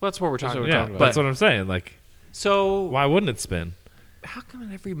that's Well, that's what we're talking yeah, about. that's what I'm saying. Like, So why wouldn't it spin? how come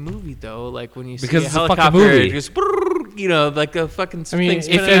in every movie though, like when you see Because a it's a fucking helicopter, movie. it just you know, like a fucking I mean, thing if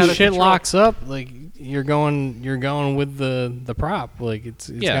spinning out your of shit control. locks up, like you're going with the prop, like it's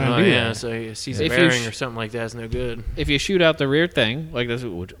Yeah, gonna Oh, do yeah, that. so he sees If a you bearing or something like that's no good. If you shoot out the rear thing, like this,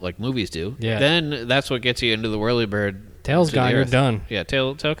 like movies do, Yeah. then that's what gets you into the whirlybird. Tail's to the gone, you're earth. done. Yeah,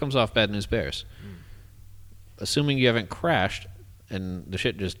 tail comes off, bad news bears. Assuming you haven't crashed and the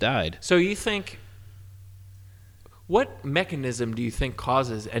shit just died. So you think, what mechanism do you think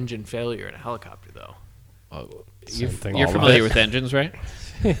causes engine failure in a helicopter though? Same thing. You're All of familiar it. with engines, right?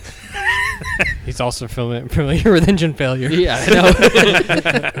 He's also familiar with engine failure. Yeah,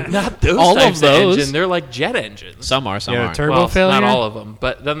 I know. Not those All of types those. engine. They're like jet engines. Some are, some Yeah, aren't. turbo well, failure. not all of them,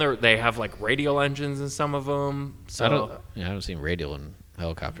 but then they have like radial engines in some of them. So I haven't seen radial in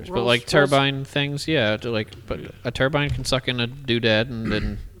helicopters, but Rolls- like Rolls- turbine things, yeah. But a turbine can suck in a doodad and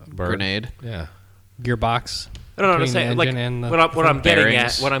then grenade. Yeah. Gearbox. I don't know what I'm between the saying. Like engine and the what I'm getting at.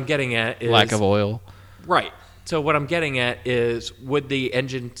 bearings, What I'm getting at is Lack of oil. right. So what I'm getting at is, would the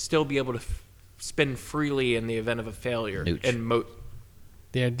engine still be able to spin freely in the event of a failure? Nooch. And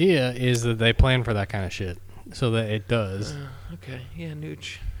The idea is that they plan for that kind of shit, so that it does. okay, yeah,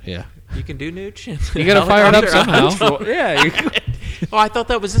 nooch. Yeah. You can do nooch. You gotta fire it up somehow. Yeah. Oh, I thought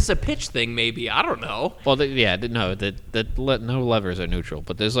that was just a pitch thing. Maybe I don't know. Well, no levers are neutral,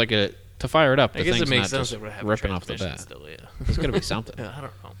 but there's like to fire it up. I The guess it thing's makes not sense just that it would have ripping a off the transmission bat. still. Yeah. There's got to be something. Yeah, I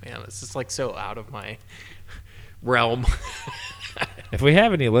don't know, man. It's just like so out of my realm. If we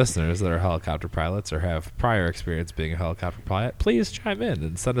have any listeners that are helicopter pilots or have prior experience being a helicopter pilot, please chime in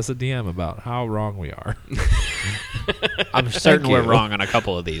and send us a DM about how wrong we are. I'm certain we're you. wrong on a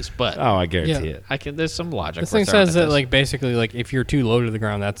couple of these, but Oh, I guarantee Yeah. it. there's some logic. This we're thing throwing says at that, this. like, basically, like, if you're too low to the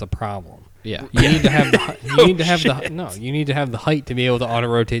ground, that's a problem. Yeah. You need to have you need to have the height to be able to auto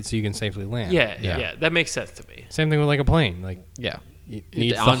rotate so you can safely land. Yeah, that makes sense to me. Same thing with like a plane. Like Yeah. you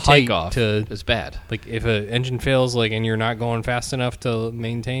need the On height takeoff to is bad. like if an engine fails, like, and you're not going fast enough to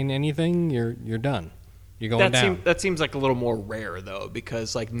maintain anything, you're done. You're going down. That seems like a little more rare though,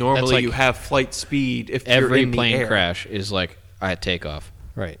 because like normally like you have flight speed if you're Every in the plane air. crash is like at takeoff.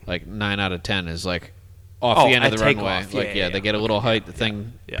 Right. Like 9 out of 10 is like off Oh, the end of at the runway. takeoff. Like Yeah, they get a little height, the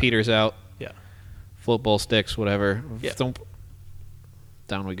thing Yeah. peters out, Yeah. football sticks, whatever. Yeah. Thump.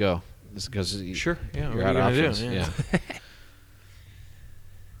 Down we go. This is because Sure. Yeah. you're what out are of you gonna options. do?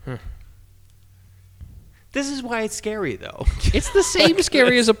 Yeah. This is why it's scary though. It's the same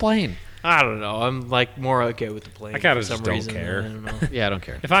scary as a plane. I don't know. I'm like more okay with the plane. I kinda for some just don't reason. care. I don't know. Yeah, I don't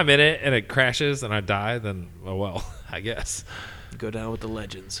care. If I'm in it and it crashes and I die, then, oh well, I guess. Go down with the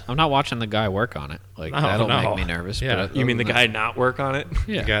legends. I'm not watching the guy work on it. Like No, that'll no. make me nervous. Yeah. But You mean the guy not work on it?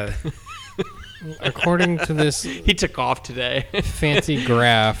 Yeah. You got According to this He took off today. fancy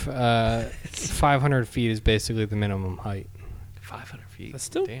graph, 500 feet is basically the minimum height 500 feet. That's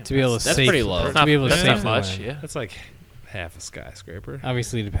still- Damn. to be able to That's safe, pretty low. To be able to That's not safely much. land. Yeah. That's like half a skyscraper.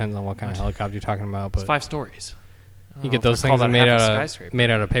 Obviously, it depends on what kind of helicopter you're talking about, It's but 5 stories. you get those things made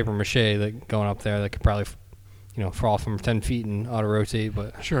out of paper mache that going up there that could probably, fall from 10 feet and auto rotate,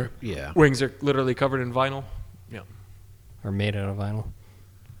 but Sure. Yeah. Wings are literally covered in vinyl. Yeah. are made out of vinyl.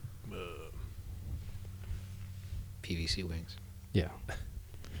 PVC wings. Yeah,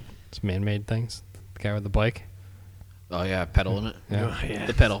 it's man-made things. The guy with the bike. Oh yeah, pedal in it. Yeah. Oh, yeah.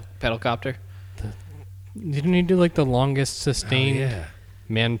 The pedal copter. Didn't he do like the longest sustained yeah.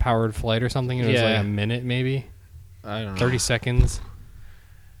 man-powered flight or something? It was Yeah. like a minute, maybe I don't know. 30 seconds.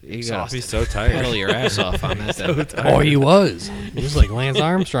 You gotta He's so tired. pedal your ass off on that. thing. Oh, he was. He was like Lance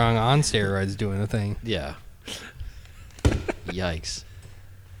Armstrong on steroids doing the thing. Yeah. Yikes.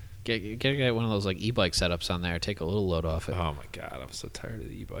 Get one of those like e-bike setups on there. Take a little load off it. Oh my god, I'm so tired of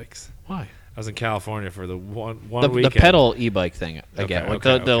the e-bikes. Why? I was in California for the one The weekend. pedal e-bike thing. I get. Okay, Like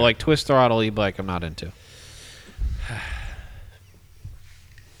okay, the okay. like twist throttle e-bike. I'm not into.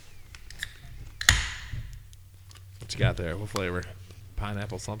 What you got there? What flavor?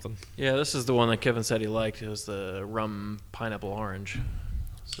 pineapple something. Yeah, this is the one that Kevin said he liked. It was the rum pineapple orange.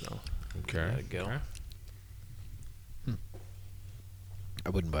 So, Okay. gotta go. Okay. I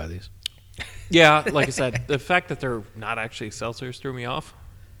wouldn't buy these. Yeah, like I said, the fact that they're not actually seltzers threw me off.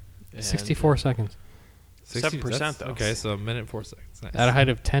 And 64 seconds 7% though. Okay, so a minute and 4 seconds. Nice. at a height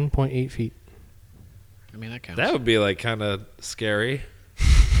of 10.8 feet. I mean, that counts. That would be like kind of scary.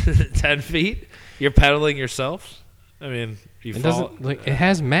 10 feet. You're pedaling yourself. I mean, you It fall. doesn't like it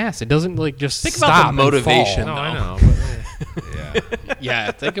has mass. It doesn't like just Think stop about the and motivation. fall. No, I No. know. But, yeah.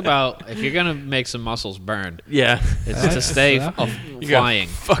 Yeah, think about if you're gonna make some muscles burn, Yeah. it's to stay Yeah. You gotta flying.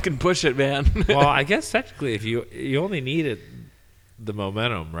 fucking push it, man. Well, I guess technically, if you only need it, the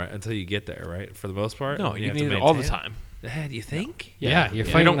momentum, right, until you get there, right? For the most part. No, and you have to need it all the maintain time. Do you think? Yeah, you're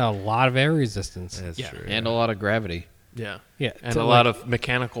Yeah. fighting You a lot of air resistance. That's Yeah. true. And a lot of gravity. Yeah. Yeah, And so, a like, lot of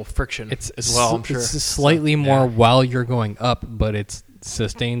mechanical friction it's as well, I'm sure. It's slightly more yeah. while you're going up, but it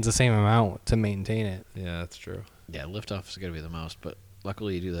sustains the same amount to maintain it. Yeah, that's true. Yeah, liftoff is gonna be the most, but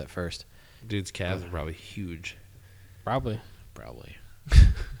luckily you do that first. Dude's calves are probably huge. Probably. Probably.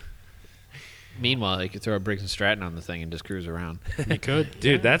 Meanwhile, you could throw a Briggs and Stratton on the thing and just cruise around. You could.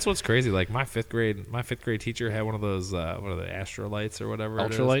 Dude, that's what's crazy. Like my fifth grade teacher had one of those, what are they, Astrolights or whatever.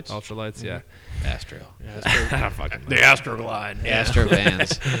 it is. Ultralights? Ultralights, yeah. Astro. I don't fucking know. Astroglide. Astro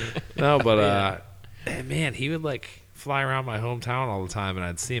vans. No, but man, he would like fly around my hometown all the time, and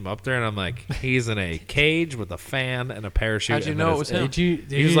I'd see him up there, and I'm like, he's in a cage with a fan and a parachute. How'd you and know that it is was him? Did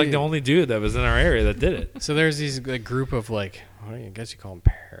you? He was like the only dude that was in our area that did it. So there's these like, group of like, I guess you call them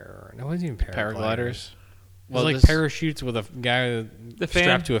no, it wasn't even paragliders. Well, Well, like this- parachutes with a guy The fan?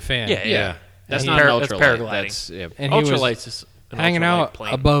 strapped to a fan. Yeah, yeah. That's And not he- an that's ultralight. paragliding. That's, yeah. And he was Ultralights is an hanging ultralight out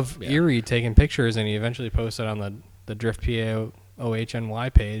plane. above Yeah. Erie taking pictures, and he eventually posted on the Drift PA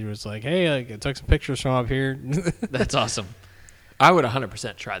OHNY page. Was like, hey, like, I took some pictures from up here. That's awesome. I would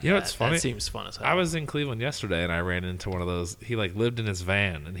 100% try that. You know what's funny? That seems fun as hell. I was in Cleveland yesterday, and I ran into one of those. He like lived in his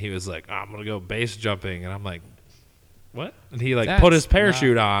van, and he was like, "I'm gonna go base jumping," and I'm like, "What?" And he like put That's his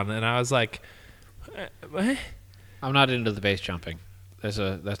parachute on, and I was like, "What?" I'm not into the base jumping. That's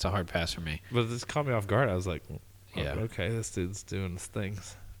a hard pass for me. But this caught me off guard. I was like, Yeah. okay, this dude's doing his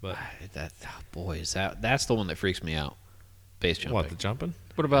things." But That's the one that freaks me out. Base jumping. what, the jumping?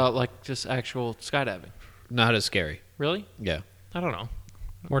 What about like just actual skydiving? Not as scary. Really? Yeah. I don't know.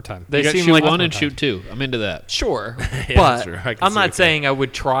 More time. They You got seem shoot like one and shoot two. I'm into that. Sure, that's but true. I can I'm see not it. saying I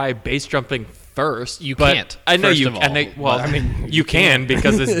would try base jumping first. You but can't, I know first you. of all. I know, well, I mean, you can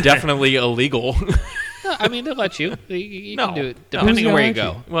because it's definitely illegal. No, I mean, they'll let you. You No. can do it No. depending on Who's where you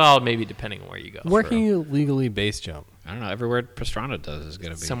gonna go. well, maybe depending on where you go. Where can you legally base jump? I don't know. Everywhere Pastrana does is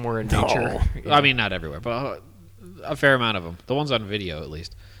going to be. Somewhere in nature. I mean, not everywhere, but a fair amount of them. The ones on video, at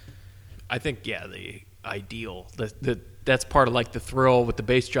least. I think the ideal that's part of like the thrill with the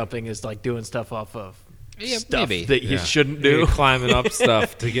base jumping is like doing stuff off of Yeah, stuff maybe. that you Yeah. shouldn't You're do. climbing up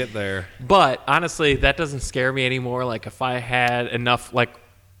stuff to get there. But honestly, that doesn't scare me anymore. Like if I had enough like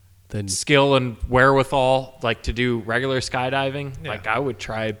skill and wherewithal like to do regular skydiving, Yeah. like I would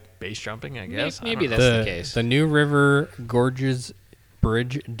try base jumping, I guess. Maybe I don't that's the case. The New River Gorges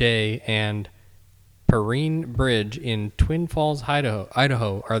Bridge Day and Perrine Bridge in Twin Falls,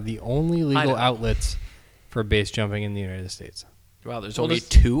 Idaho are the only legal Idaho. outlets for base jumping in the United States. know. Wow, there's Well, only this-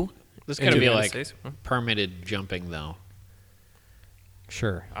 two. This in got to the be United like States? Huh? permitted jumping, though.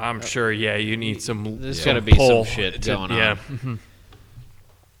 Sure. I'm sure. Yeah, you need some. There's some got to be pull some shit to- going on. Yeah.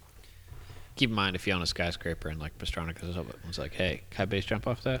 Keep in mind, if you own a skyscraper and like Pastrana goes up, it's like, hey, can I base jump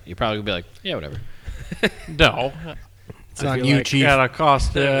off that? You're probably gonna be like, yeah, whatever. No, It's on you, Chief. Gotta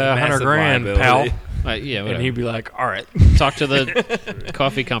cost $100 Massive grand, liability. pal. Yeah, whatever. And he'd be like, "All right, Talk to the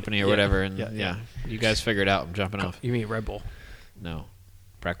coffee company or whatever, and Yeah, yeah, yeah. you guys figure it out. I'm jumping off. you mean Red Bull?" No,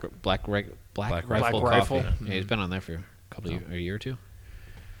 Black Rifle Black Coffee. Rifle? Yeah, he's been on there for a year or two.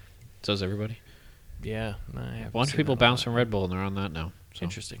 So is everybody. Yeah, A bunch of people bounce from Red Bull, and they're on that now. So.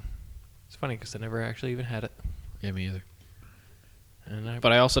 Interesting. It's funny because I never actually even had it, Yeah, me either. and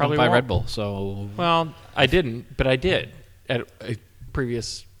But I also don't probably buy won't. Red Bull, so Well, I didn't, but I did at a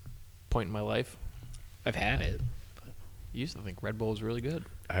previous point in my life. I've had it. I used to think Red Bull was really good.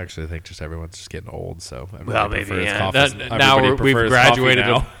 I actually think just everyone's just getting old, so Well, everybody maybe prefers yeah. coffee- Now everybody we've prefers graduated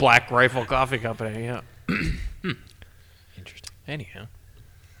coffee to now. Black Rifle Coffee Company. Yeah. Interesting. Anyhow,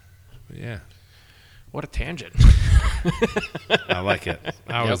 Yeah, what a tangent. I like it.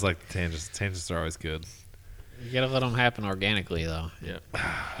 I always like the tangents. Tangents are always good. You gotta let them happen organically, though. Yeah.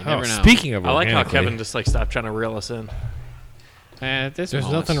 You never know. Speaking of I like how organically, Kevin just like stopped trying to reel us in. At this There's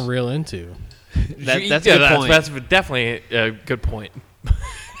moment, nothing real into. That's a good point. That's definitely a good point.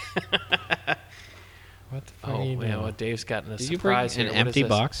 What the fuck are Oh you man, doing? what Dave's got in a Did you bring surprise an here. What is empty this?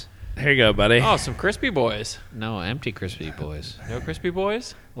 box? Here you go, buddy. Oh, some crispy boys. No, empty crispy boys. No crispy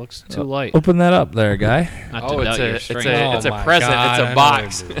boys. Looks too light. Open that up there, guy. Not to Oh, doubt your strength. it's a my present. God, It's a I know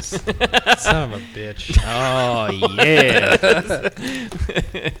box. what it is. Son of a bitch. Oh yeah.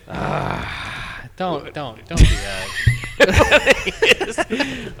 Don't do that.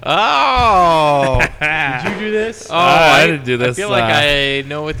 Oh. Did you do this? Oh, I didn't do this. I feel like I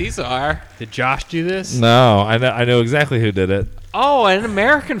know what these are. Did Josh do this? No, I know exactly who did it. Oh, an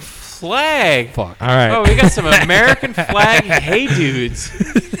American flag. Fuck. All right. Oh, we got some American flag Hey Dudes.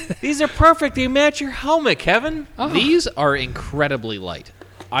 These are perfect. They match your helmet, Kevin. These are incredibly light.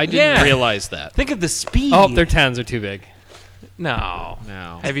 I didn't Yeah. realize that. Think of the speed. Oh, their 10s are too big. No.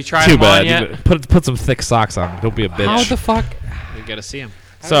 No. Have you tried Too them on bad. yet? You put some thick socks on. Don't be a bitch. How the fuck? We got to see them.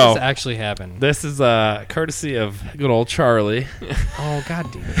 How So- did this actually happen? This is courtesy of good old Charlie. Oh,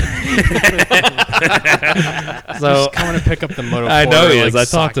 god damn it. So Just coming to pick up the Moto 4. I know he is. like,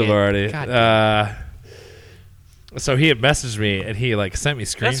 I talked to him socket. already. God So he had messaged me and he like sent me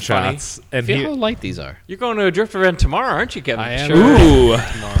That's funny. screenshots and Feel he how light these are You're going to a drift event tomorrow, aren't you, Kevin? I am. Sure. ooh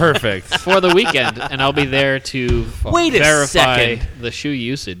perfect. for the weekend, and I'll be there to Wait a verify second. the shoe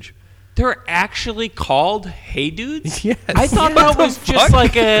usage. They're actually called Hey Dudes? Yes. I thought that was just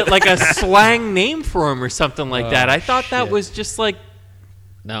like a slang name for them or something like that. I thought that shit. was just like,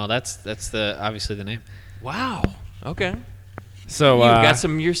 No, that's the obviously the name. wow. Okay. So You got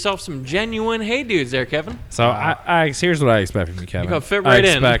yourself some genuine Hey Dudes there, Kevin. So here's what I expect from you, Kevin. gonna fit right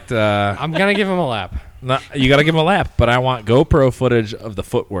in. I expect I'm going to give him a lap. you got to give him a lap, but I want GoPro footage of the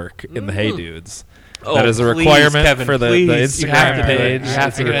footwork in the Hey Dudes. That is a please, requirement Kevin, for the please. You have Instagram to do it. page. You have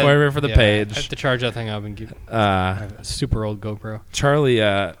It's to a do it. requirement for the Yeah, I have page. to charge that thing up and give I have a super old GoPro. Charlie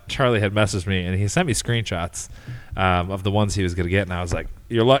had messaged me and he sent me screenshots of the ones he was going to get, and I was like,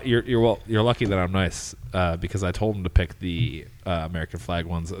 "You're lucky that I'm nice because I told him to pick the American flag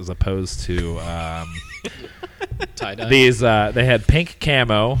ones as opposed to Tie-dye. these. They had pink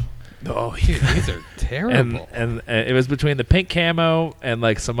camo, Oh, dude, these are terrible. and it was between the pink camo and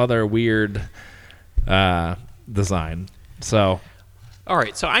like some other weird design. So All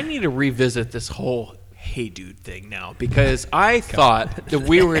right, so I need to revisit this whole Hey Dude thing now because I thought that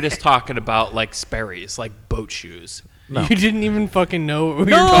we were just talking about like Sperry's, like boat shoes. No. You didn't even fucking know what you were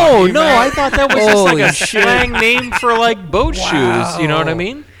No, talking no, about. I thought that was just like Holy a shit. slang name for like boat shoes. You know what I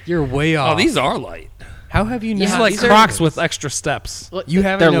mean? You're way off. are light. How have you These not? are like these are- Crocs with extra steps. Well, You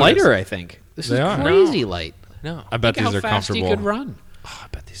haven't They're noticed. lighter, I think. This They is are. crazy light. No. I bet Think these how are fast comfortable. you could run. Oh, I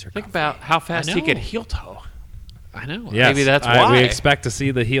bet these are. Think about how fast I he could know. heel toe. I know. Yes, Maybe that's we why. expect to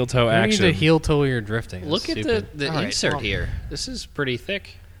see the heel toe You action. need to heel toe your drifting. Look That's at stupid. the All right, insert well- here. This is pretty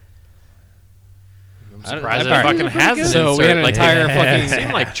thick. I'm I don't- surprised I it bet fucking it's has pretty an good. So we insert. had an Like, entire it fucking-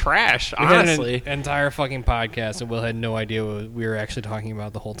 seemed like trash, We had honestly. an entire fucking podcast, and Will had no idea what we were actually talking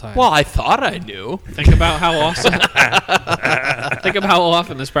about the whole time. Well, I thought I knew. Think about how often. Think of how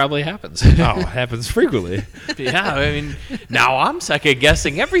often this probably happens. Oh, it happens frequently. Yeah, I mean, now I'm second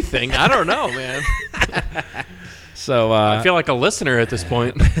guessing everything. I don't know, man. So I feel like a listener at this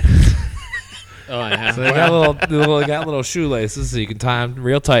point. Oh, yeah. so they got little shoelaces so you can tie them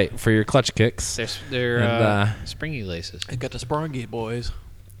real tight for your clutch kicks. They're And, springy laces. I got the Sprongy boys.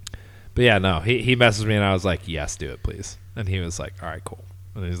 But yeah, no, he messaged me and I was like, yes, do it, please. And he was like, all right, cool.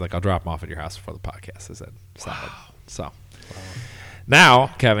 And he's like, I'll drop them off at your house before the podcast. I said, solid. So now,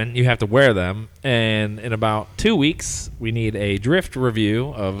 Kevin, you have to wear them, and in about 2 weeks, we need a drift review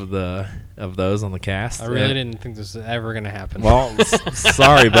of those on the cast. I really And- didn't think this was ever going to happen. Well,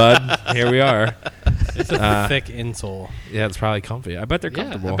 sorry, bud. Here we are. it's a thick insole. Yeah, it's probably comfy. I bet they're Yeah,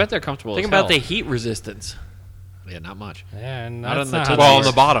 comfortable. I bet they're comfortable. Think as about the hell. heat resistance. Yeah, not much. Yeah, and Not that's on the not top. how Well, they on the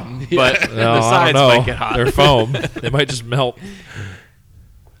work. bottom, but No, the I sides don't know. might get hot. They're foam. They might just melt.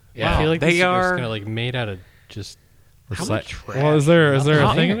 I feel like They this are- is kind of like made out of just. How It's much like- trash? Well, is there a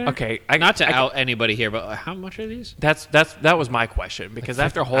How- thing in there? Okay, Not to out anybody here, but how much are these? that was my question because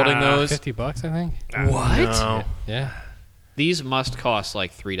after holding those, $50, I think. What? No. Yeah. These must cost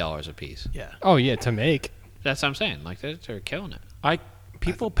like $3 a piece. Yeah, Oh yeah, to make. That's what I'm saying. Like they're killing it.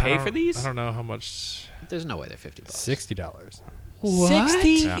 people pay for these. I don't know how much. There's no way they're $50. $60. 60?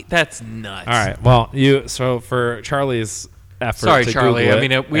 Yeah. That's nuts. All right. Well, so for Charlie's effort. Sorry, to Charlie. Google I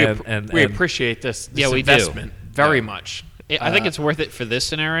mean, it we and appreciate this Yeah, we do. investment very Yeah. much. I think it's worth it for this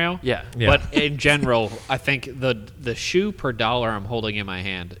scenario. Yeah. Yeah. But in general, I think the shoe per dollar I'm holding in my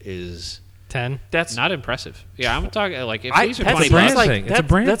hand is 10. That's not impressive. Yeah, I'm talking like if I, these are that 20 a brand seems bucks. thing. like It's a that,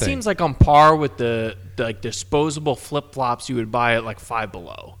 brand that thing. seems like on par with the like disposable flip flops you would buy at like Five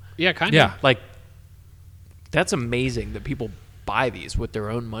Below. Yeah, kind of. Yeah. Like that's amazing that people buy these with their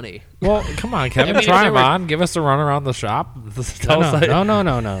own money. Well, come on, Kevin, I mean, if try they them were- on. Give us a run around the shop. Tell us that- No.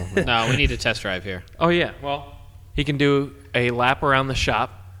 No, we need a test drive here. Oh yeah, well, he can do a lap around the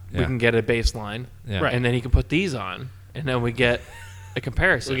shop. We Yeah. can get a baseline, Yeah. Right. and then he can put these on, and then we get a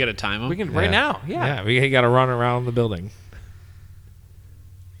comparison. We got to time them. We can right now. Yeah. we got to run around the building.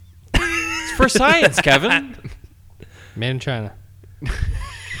 It's for science, Kevin. Made in China.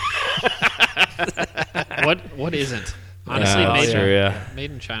 What isn't? Honestly, Yeah, made, sure, yeah.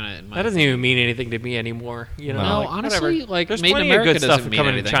 made in China. In my That doesn't even mean anything to me anymore. You know, No, like, honestly, whatever. like, there's made in plenty America of good stuff doesn't mean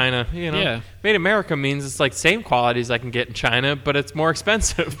coming anything. in China. You know, Yeah. made in America means it's like same qualities I can get in China, but it's more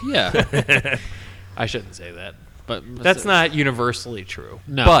expensive. Yeah, I shouldn't say that. but That's not universally true.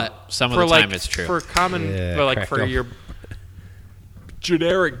 No, but some of for the like, time it's true. For common, Yeah, for like crack for up. your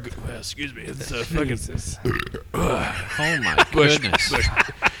generic. Excuse me, it's fucking Oh my goodness!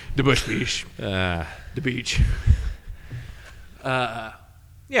 the bush beach, the beach.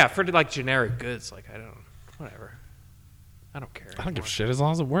 Yeah, for like generic goods, like whatever. I don't care. I don't give a shit as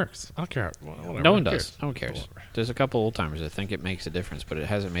long as it works. I don't care. Whatever. No one Who does. cares? No one cares. There's a couple old timers that think it makes a difference, but it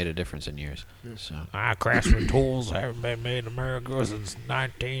hasn't made a difference in years. So Craftsman tools haven't been made in America since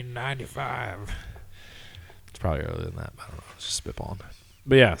 1995. It's probably earlier than that. But I don't know. It's just spitballing.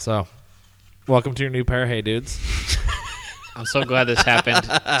 But yeah, so welcome to your new pair. Hey, dudes. I'm so glad this happened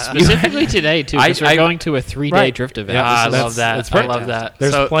specifically today too. Because we're going to a 3-day Right. drift event. Yeah, I This love is- that. it's I perfect. love that.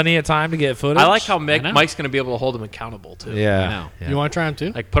 There's So, plenty of time to get footage. I like how I know. Mike's going to be able to hold him accountable too. Yeah. I know. yeah. You want to try them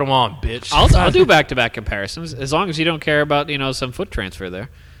too? Like put them on, bitch. I'll do back-to-back comparisons as long as you don't care about some foot transfer there.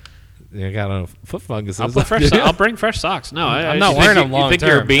 You got no foot funguses. I'll bring fresh socks. No, I'm I not just- wearing you them long think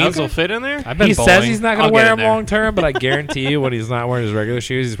your term. beans will fit in there? I've been He bowling. says he's not going I'll to get wear in them there. long term, but I guarantee you, when he's not wearing his regular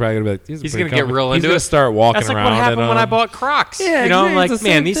shoes, he's probably going to be like, He's going to get real He's into gonna it. start walking That's like around. what happened and, when I bought Crocs. Yeah, you know, I'm exactly, like, it's the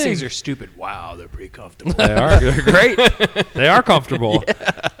man, same these thing. things are stupid. Wow, they're pretty comfortable. They are. They're great. They are comfortable.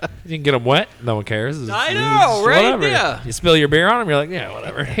 You can get them wet. No one cares. I know, right? Whatever. Yeah. You spill your beer on them, you're like, yeah,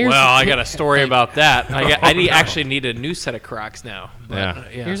 whatever. Well, I got a story about that. Actually need a new set of Crocs now. But, Yeah.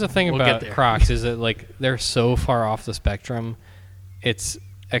 Here's the thing we'll get about there. Crocs is that like they're so far off the spectrum, it's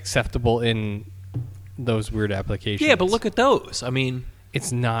acceptable in those weird applications. Yeah, but look at those. I mean,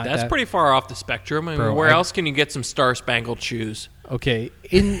 it's not. that's that, pretty far off the spectrum. I mean, Bro, where I- else can you get some star-spangled shoes? okay.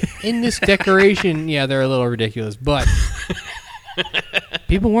 In this decoration, yeah, they're a little ridiculous, but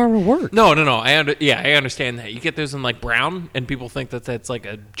people wear them to work. No. I understand that. You get those in like brown, and people think that that's like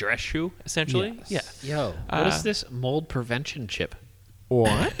a dress shoe, essentially. Yes. Yeah, Yo, what is this mold prevention chip?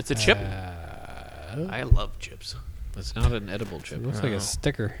 What? it's a chip. I love chips. It's not an edible chip. It looks like a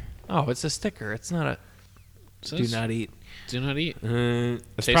sticker. Oh, it's a sticker. It's not a do not eat. Do not eat. It's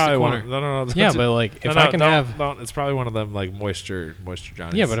Taste the probably one. corner. No. Yeah, but like if I can have, it's probably one of them like moisture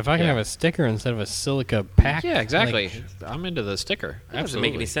Johnnies. yeah, but if I can have a sticker instead of a silica pack, Yeah, exactly. like, I'm into the sticker. That doesn't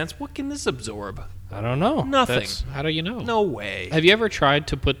make any sense. What can this absorb? I don't know. Nothing. How do you know? No way. Have you ever tried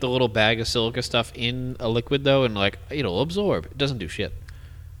to put the little bag of silica stuff in a liquid though, and like it'll absorb? It doesn't do shit.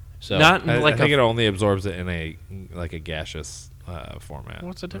 So Not I, in like I think a. it only absorbs it in a gaseous format.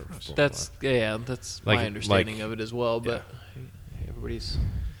 what's the difference? That's that's Like- my understanding like- of it as well. But everybody's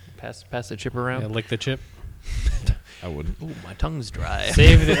pass the chip around. Yeah, lick the chip. I wouldn't. Ooh, my tongue's dry.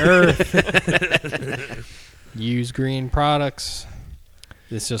 Save the earth. Use green products.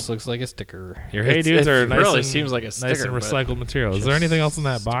 This just looks like a sticker. Your hey dudes it are nice really and, seems like a nice sticker, and but recycled material. Is there anything else in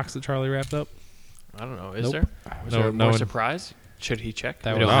that box that Charlie wrapped up? I don't know. Is Nope. there? Was No- there no more one- surprise? Should he check?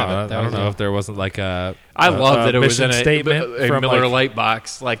 That We was- don't have it. I that don't was know it. if there wasn't like a. I love that it was in mission statement a from Miller like, Lite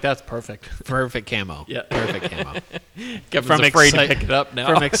box. Like that's perfect. Perfect camo. Yeah. Perfect camo. Kevin's From afraid excite- to pick it up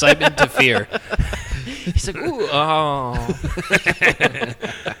now. From excitement to fear. He's like, ooh, oh.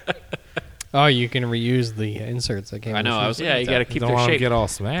 Oh, you can reuse the inserts that came. I with know, the I shoes. was Yeah, you got to keep don't their want them shape. to get all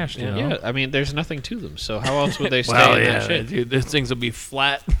smashed. You know? Yeah, I mean, there's nothing to them. So how else would they stay Well, in yeah, that shit? dude, those things will be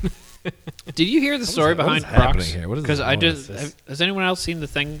flat. Did you hear the story what is behind happening Crocs? here? What is Because this I noise? just has anyone else seen the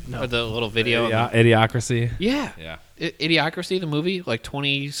thing or the little video? Yeah, Idiocracy. Yeah. Yeah. Idiocracy, the movie, like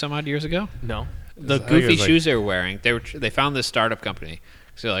 20 some odd years ago. No. The I think it goofy was like- shoes they were wearing. They found this startup company.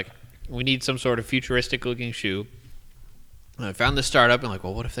 So like, we need some sort of futuristic looking shoe. And I found this startup and like,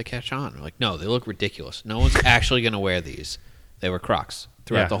 well, what if they catch on? I'm like, no, they look ridiculous. No one's actually going to wear these. They were Crocs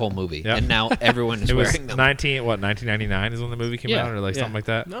throughout Yeah. the whole movie, Yeah. and now everyone is It was wearing them. 1999 is when the movie came Yeah. out, or like Yeah. something like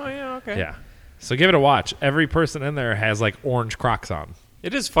that. Oh, yeah, okay. Yeah. So give it a watch. Every person in there has like orange Crocs on.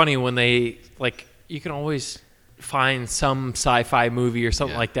 It is funny when they, like, you can always find some sci-fi movie or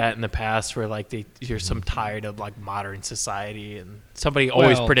something Yeah. like that in the past where, like, you're some tired of, like, modern society and somebody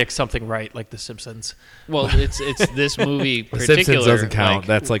always Well- predicts something right, like The Simpsons. Well, it's this movie The particular. Simpsons doesn't count. like-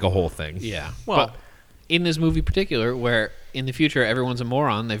 That's like a whole thing. yeah. Well- But in this movie particular, where in the future everyone's a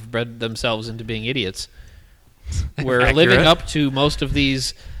moron. They've bred themselves into being idiots. We're living up to most of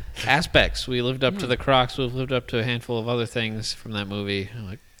these aspects. We lived up to the Crocs. We've lived up to a handful of other things from that movie. I'm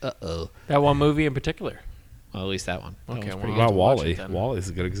like, uh-oh. That one movie in particular. Well, at least that one. That Okay, one's well, pretty What about to watch Wall-E? it then. Wall-E's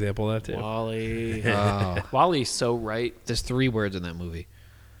a good example of that too. Wall-E. Oh. Wall-E's so right. There's 3 words in that movie.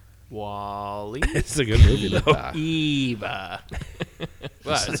 Wall-E. It's a good movie though. Eva.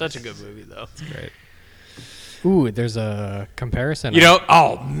 Wow, it's such a good movie though. It's great. Ooh, there's a comparison. You know,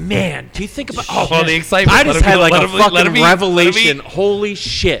 oh man, do you think about the excitement. I just had like a fucking let him eat. revelation. Holy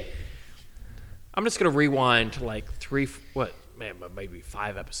shit! I'm just gonna rewind to like maybe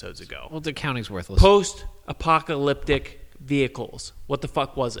 5 episodes ago. Well, the accounting's worthless. Post-apocalyptic vehicles. What the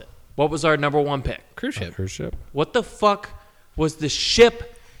fuck was it? What was our number 1 pick? Cruise ship. Cruise ship. What the fuck was the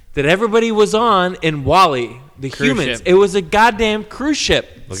ship that everybody was on in Wall-E? The Cruise humans. ship. It was a goddamn cruise ship.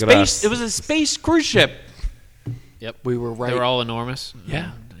 Look at us. It was a space cruise ship. Yep. We were right. They were all enormous.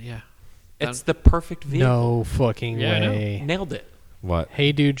 Yeah. Yeah. It's the perfect vehicle. No fucking Yeah, I know. way. Nailed it. What?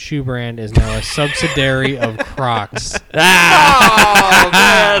 Hey Dude Shoe Brand is now a subsidiary of Crocs. Oh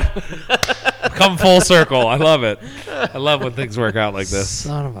man! Come full circle. I love it. I love when things work out like this.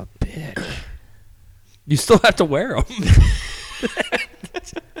 Son of a bitch. You still have to wear them.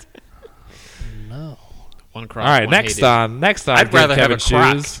 No. One Croc. All right, one next hated. on I'd Give rather have Kevin a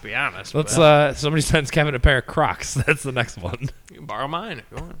Croc, shoes. to be honest. Let's but somebody sends Kevin a pair of Crocs. That's the next one. you can borrow mine if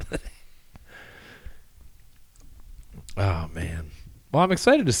you want. Oh man. Well, I'm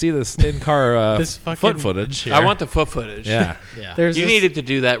excited to see this in-car This foot fucking- footage. Here. I want the foot footage. Yeah. Yeah. There's You this- needed to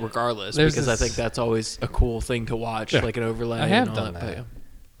do that regardless there's because I this- think that's always a cool thing to watch, Yeah. like an overlay. I have and all done that.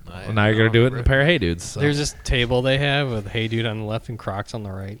 but, Well, now you're gonna do it in a pair of Hey Dudes. So. There's this table they have with Hey Dude on the left and Crocs on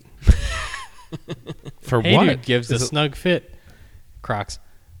the right. For Hey what? Dude gives a Is it- snug fit. Crocs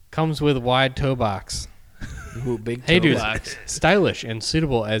comes with wide toe box. Ooh, big Hey toe Dude, box. stylish and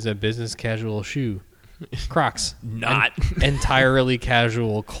suitable as a business casual shoe. Crocs, Not. entirely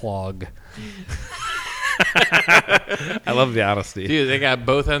casual clog. I love the honesty. Dude, they got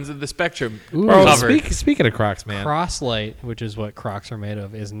both ends of the spectrum Ooh. Bro, covered. speaking of Crocs, man. Crosslight, which is what Crocs are made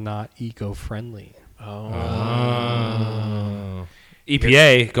of, is not eco-friendly. Oh.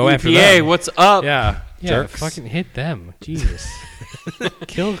 EPA, go after EPA, them. what's up? Yeah, Yeah, jerks. fucking hit them. Jesus.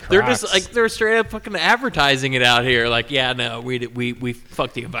 Kill Crocs. They're just like they're straight up fucking advertising it out here. Like, yeah, no, we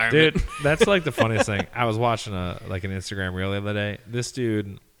fuck the environment. Dude, that's like the funniest thing. I was watching an Instagram reel the other day. This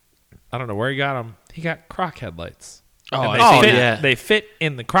dude, I don't know where he got them. He got Croc headlights. Oh, And I they see fit, yeah. They fit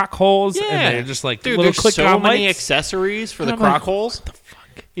in the Croc holes, Yeah. and they're just like Dude, little there's click-on so many lights. accessories for And the I'm like, Croc holes. What the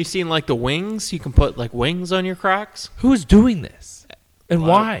fuck? You've seen like the wings. You can put like wings on your Crocs. Who's doing this? And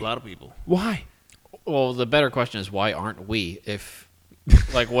why? A lot of people. Why? Well, the better question is why aren't we? If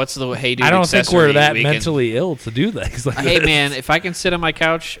like, what's the Hey Dude? I don't think we're accessory that we can- mentally ill to do things like Hey this. man, if I can sit on my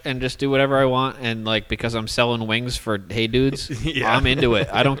couch and just do whatever I want, and like because I'm selling wings for Hey Dudes, Yeah. I'm into it.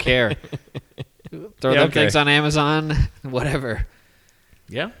 I don't care. Throw Yeah, them okay. things on Amazon, whatever.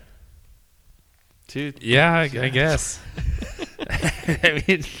 Yeah. Dude. Yeah, I guess. I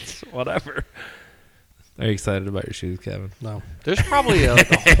mean, whatever. Are you excited about your shoes, Kevin? No. There's probably like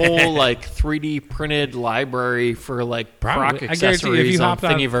a whole like 3D printed library for like Probably. Croc I guarantee if accessories you on hopped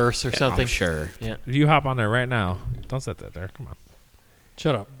on- Thingiverse or something. I'm sure. Yeah. If you hop on there right now, don't set that there. Come on.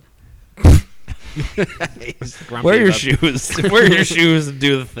 Shut up. Wear your shoes. Wear your shoes and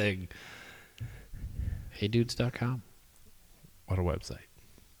do the thing. HeyDudes.com. What a website.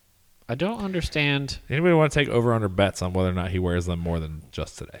 I don't understand. Anybody want to take over/under bets on whether or not he wears them more than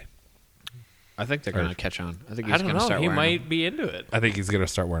just today? I think they're going to catch on. I think he's I don't going to know. start He wearing might be into it. I think he's going to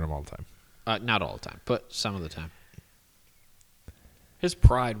start wearing them all the time. them. Not all the time, but some of the time. His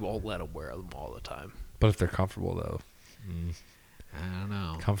pride won't let him wear them all the time. But if they're comfortable, though, I don't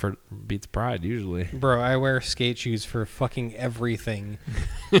know. comfort beats pride usually. Bro, I wear skate shoes for fucking everything.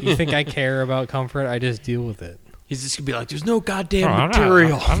 You think I care about comfort? I just deal with it. He's just gonna be like, "There's no goddamn Oh,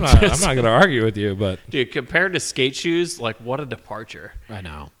 material." I'm not going to argue with you, but Dude, compared to skate shoes, like what a departure. I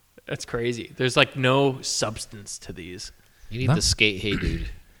know. That's crazy. There's like no substance to these. You need No. the skate Hey Dude.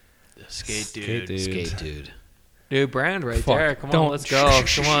 The skate Skate dude. dude. Skate Dude. New brand right Fuck. there. Come on, Don't- let's go.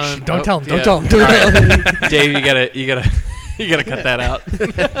 shh, Come shh, on. shh, don't Oh, tell him. yeah. Don't tell him. Don't tell him. Dave, you gotta cut that out.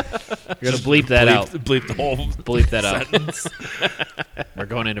 You're going to bleep that out. Bleep the whole Bleep that out. sentence. We're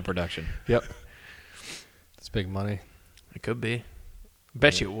going into production. Yep. It's big money. It could be.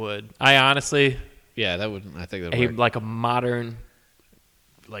 Bet you it would. I honestly, Yeah, that would. I think that a, would work. like a modern,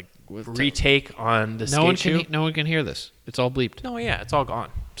 like retake on the No skate one shoe. can. No one can hear this. It's all bleeped. No, yeah, it's all gone.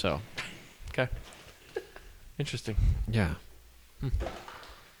 So Okay. Interesting. yeah.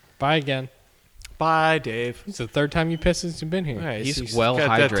 Bye again. Bye, Dave. It's the third time you pissed since you've been here. Right, He's well got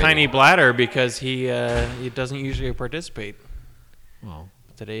hydrated. that tiny bladder because he doesn't usually participate. Well,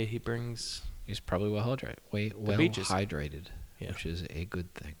 Today he brings. he's probably well hydrated. Well beaches. hydrated, Yeah. which is a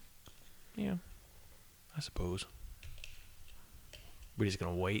good thing. Yeah, I suppose. We're just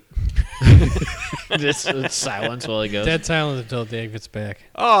gonna wait. Just silence while he goes. Dead silence until Dave gets back.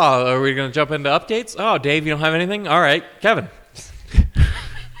 Oh, are we gonna jump into updates? Oh, Dave, you don't have anything? All right, Kevin.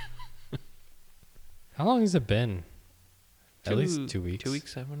 How long has it been? At least 2 weeks. 2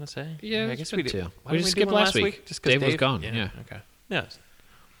 weeks, I want to say. Yeah, I it's guess been we did. two. Why We didn't just do skipped one last week. Just 'cause Dave was gone, yeah. Okay. Yes.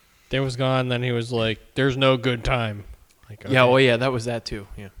 Dave was gone, then he was like, "There's no good time." Like, Yeah. okay, Well, yeah, that was that too.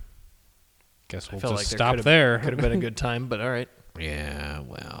 Yeah. guess I we'll felt just like stop Could there. have been a good time, but all right. Yeah,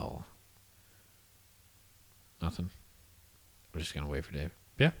 well, nothing. We're just gonna wait for Dave.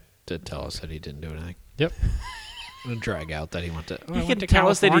 Yeah. To tell us that he didn't do anything. Yep. I'm gonna drag out that he went to. He can tell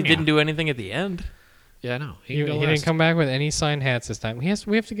us that he didn't do anything at the end. Yeah, I know. He, can go he last. didn't come back with any signed hats this time. We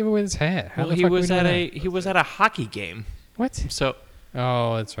have to give away this hat. How Well, the he fuck do we was do at that? he was at a hockey game. What? So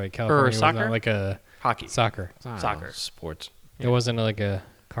Oh, that's right. California was soccer? not like a hockey. soccer. I don't know, Soccer. sports. It wasn't like a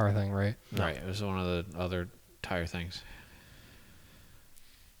car thing, right? No. Right. It was one of the other tire things.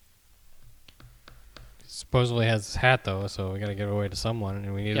 Supposedly has this hat though, so we got to give it away to someone,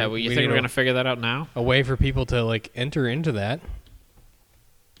 and we need. Yeah. Well, you think we're gonna figure that out now? a way for people to like enter into that?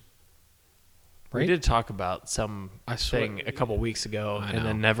 We Right? did talk about some I swear- thing a couple weeks ago I and know.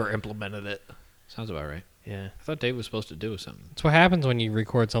 then never implemented it. Sounds about right. Yeah. I thought Dave was supposed to do something. That's what happens when you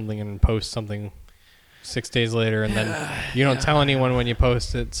record something and post something 6 days later, and then you don't tell anyone when you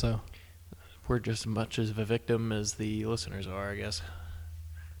post it. So We're just as much of a victim as the listeners are, I guess.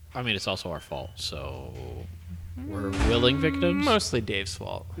 I mean, it's also our fault. So we're willing victims. Mostly Dave's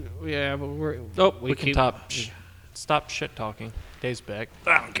fault. Yeah, but we're. Oh, we can keep- stop shit talking. Dave's back.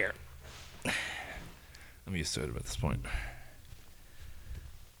 I don't care. I'm used to it at this point.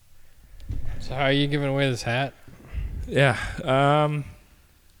 so how are you giving away this hat? Yeah.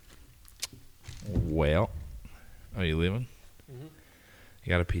 Well, are you leaving? You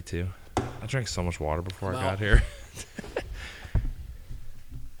got to pee too. I drank so much water before I got here.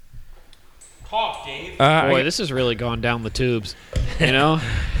 Talk, Dave. Boy, this has really gone down the tubes. You know.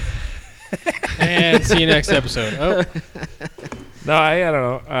 And see you next episode. Oh, No, I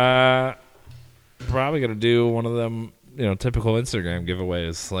don't know. Probably gonna do one of them, typical Instagram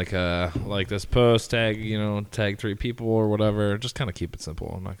giveaways, like this post tag 3 people or whatever. Just kind of keep it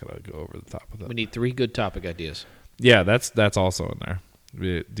simple. I'm not gonna go over the top with We it. need 3 good topic ideas. Yeah, that's also in there.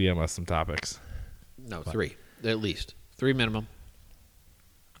 DM us some topics. No, 3 at least. 3 minimum.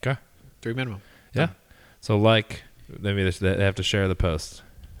 Okay. 3 minimum. Yeah. So maybe they have to share the post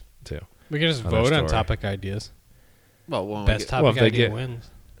too. we can just On their vote on story. topic ideas. Well, when we Best get- topic well, if they idea get- wins.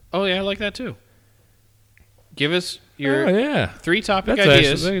 Oh yeah, I like that too. Give us your Oh yeah. 3 topic That's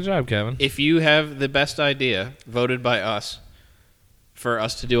ideas. actually good job, Kevin. If you have the best idea voted by us for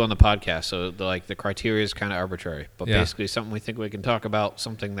us to do on the podcast, so the criteria is kind of arbitrary, but Yeah. basically something we think we can talk about,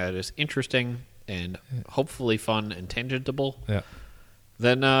 something that is interesting and hopefully fun and tangible, Yeah.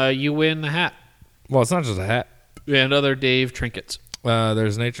 then you win the hat Well, it's not just a hat. and other Dave trinkets.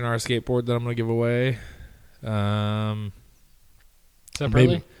 There's an H&R skateboard that I'm gonna give away. Separately?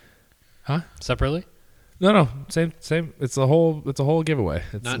 Maybe. Huh? Separately? No, same. It's a whole giveaway.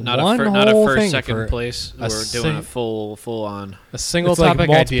 It's Not one a whole first, thing second for place. a We're doing a sing- full on. A single it's like topic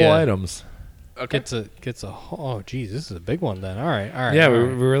multiple idea items. Okay. gets a oh geez, this is a big one then. All right. Yeah, all we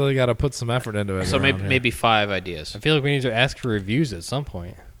right. really got to put some effort into it. So around here. maybe 5 ideas. I feel like we need to ask for reviews at some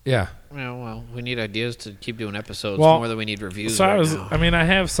point. Yeah. Well, we need ideas to keep doing episodes Well, more than we need reviews. So right now. I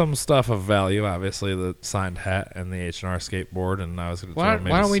have some stuff of value. Obviously, the signed hat and the H&R skateboard, and I was going to Why- throw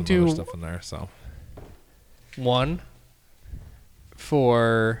maybe why don't we some do- other stuff in there. So One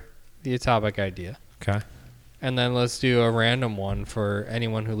for the topic idea, okay. and then let's do a random one for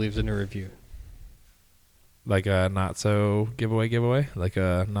anyone who leaves in a review. Like a not so giveaway, like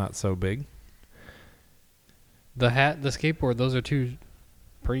a not so big. The hat, the skateboard, those are 2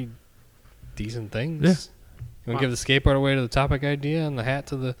 pretty decent things. Yeah. You want to give the skateboard away to the topic idea and the hat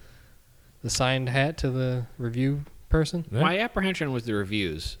to the signed hat to the review person? Yeah. My apprehension with the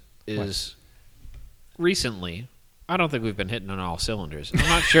reviews is recently, I don't think we've been hitting on all cylinders. I'm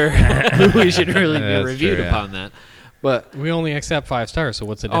not sure who we should really be That's reviewed true, yeah. upon that. But We only accept 5 stars, so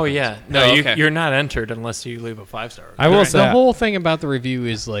what's the difference? Oh yeah. No, Oh, okay. you're not entered unless you leave a 5-star. I will The say whole thing about the review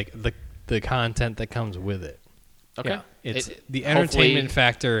is like the content that comes with it. okay, Yeah. It's the hopefully entertainment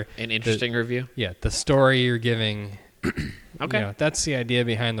factor. an interesting review. Yeah, the story you're giving. Okay. That's the idea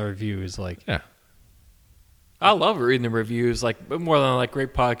behind the review is like yeah. I love reading the reviews, like more than like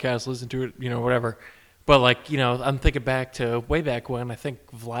great podcast, listen to it, whatever. But like, I'm thinking back to way back when I think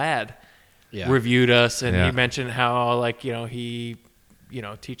Vlad reviewed us, and he mentioned how like he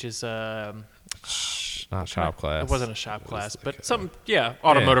teaches not shop class. It wasn't a shop class, but some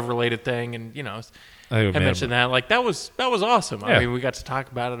automotive related thing, and I mentioned that like that was awesome. Yeah. I mean, we got to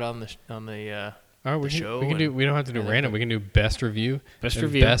talk about it on the show. We don't have to do random. We can do best review, Best and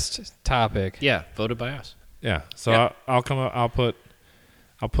review. best topic. Yeah, voted by us. Yeah. So I'll come up. I'll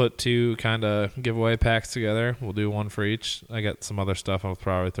put 2 kind of giveaway packs together. We'll do one for each. I got some other stuff I'll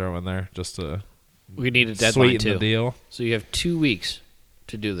probably throw in there just to We need a deadline sweeten too. the deal. So you have 2 weeks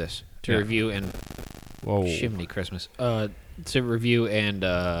to do this, to review and Whoa. chimney Christmas. To review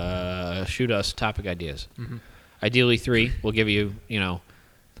and shoot us topic ideas. Mm-hmm. Ideally 3. We'll give you, the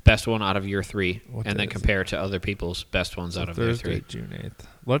best one out of your 3, What and day then is compare it to other people's best ones out of their Thursday, 3. June 8th.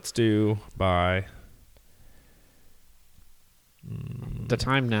 Let's do by The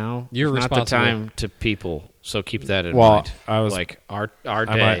time now You're is not the responsible. time to people, so keep that in Well, mind. I was like our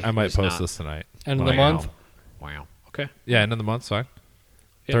day. I might is post not- this tonight. End of Wow. the month. Wow. Okay. Yeah, end of the month's fine.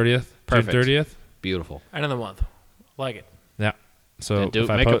 Yeah. 30th, Perfect. June 30th. Beautiful. end of the month. Like it. Yeah. So And do, if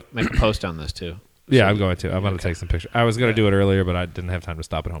I make a post on this too. yeah, I'm going to. I'm going to take some pictures. I was going to do it earlier, but I didn't have time to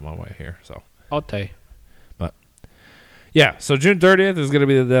stop at home on my way here. So I'll tell you. yeah, so June 30th is going to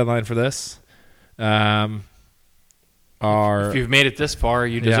be the deadline for this. If you've made it this far,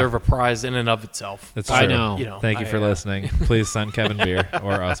 you deserve a prize in and of itself. It's I true. know. Thank you for I, listening. Please send Kevin beer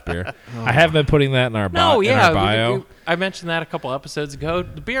or us beer. I have been putting that in our, No, in our bio. I mentioned that a couple episodes ago.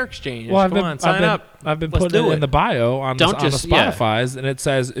 The beer exchange. Well, Come on, sign up. I've been Let's putting do it in the bio on Don't the just- yeah. Spotify's, and it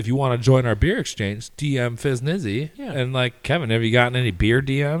says if you want to join our beer exchange, DM Fizz Nizzy. Yeah. And like Kevin, have you gotten any beer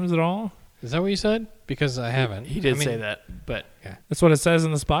DMs at all? Is that what you said? Because I haven't. He did I mean, say that, but That's what it says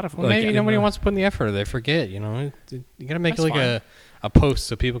in the Spotify. Well, maybe nobody wants to put in the effort. Or they forget. You got to make That's like a post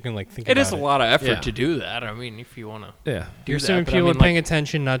so people can like think. it about is a lot of effort Yeah. to do that. I mean, if you want to Yeah. do You're that, assuming but people I mean, are paying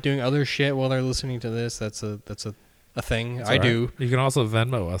attention, not doing other shit while they're listening to this. That's a thing. It's I all right. do. You can also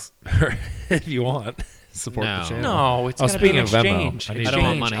Venmo us if you want. Support No. the channel. No, it's Oh, gotta be an speaking of Venmo, exchange. I need- I don't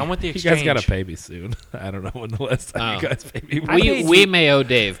want money. I want the You exchange. guys got to pay me soon. I don't know when the last time you Oh. guys pay me. We may owe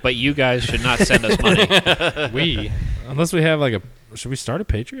Dave, but you guys should not send us money. We. Unless we have like a. Should we start a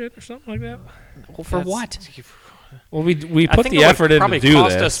Patreon or something like that? Well, for what? Well, we I put think the it effort would in probably to do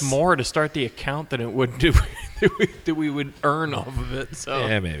cost this. us more to start the account than it would do that we would earn off of it. So,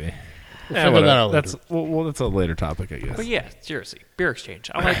 Yeah, maybe. We'll figure that out later. That's well, that's a later topic, I guess. but yeah, seriously, beer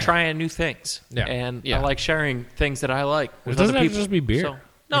exchange. I like trying new things, Yeah. and Yeah. I like sharing things that I like It with doesn't other have to people. just be beer. So,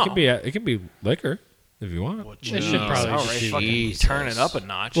 no, It can be liquor if you want. It should probably all just right, be- fucking Jesus. turn it up a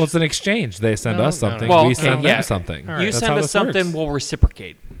notch. Well, it's an exchange. They send No, us no, something. no. Well, we send yeah. them something. All right. you That's send how us this something, works. we'll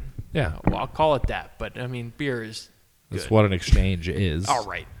reciprocate. Yeah, Well, I'll call it that. But I mean, beer is that's good. what an exchange is. All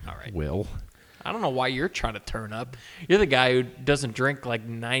right. Will. I don't know why you're trying to turn up. You're the guy who doesn't drink like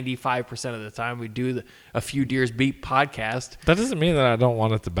 95% of the time. We do a Few Deers Beat podcast. That doesn't mean that I don't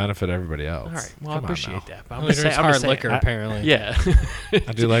want it to benefit everybody else. All right. Well, I Come on appreciate now. that. But Well, I'm just there's saying, hard liquor, apparently. Yeah.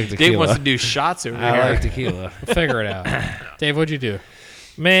 I do like tequila. Dave wants to do shots over I here. like tequila. We'll figure it out. Dave, what'd you do?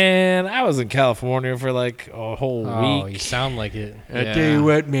 Man, I was in California for like a whole Oh, week. you sound like it. I tell you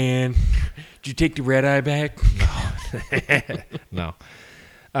what, man. Did you take the red eye back? No.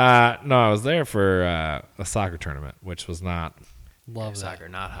 No, I was there for a soccer tournament, which was not. Love that. Soccer,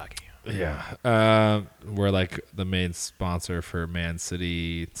 not hockey. Yeah. We're like the main sponsor for Man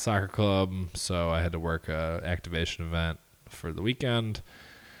City Soccer Club, so I had to work a activation event for the weekend.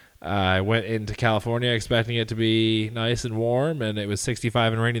 I went into California expecting it to be nice and warm, and it was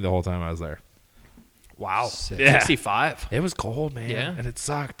 65 and rainy the whole time I was there. Wow. Yeah. 65. It was cold, man, Yeah. and it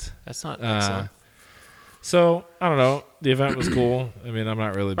sucked. That's not Uh, excellent. So, I don't know. The event was cool. I mean, I'm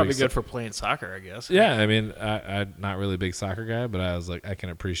not really Probably big good for playing soccer, I guess. Yeah, I mean, I'm not really a big soccer guy, but I was like, I can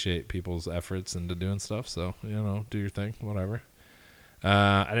appreciate people's efforts into doing stuff. So, do your thing, whatever.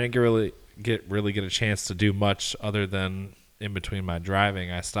 I didn't get a chance to do much other than in between my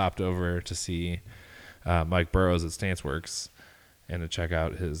driving. I stopped over to see Mike Burrows at Stanceworks and to check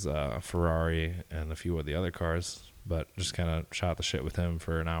out his Ferrari and a few of the other cars, but just kind of shot the shit with him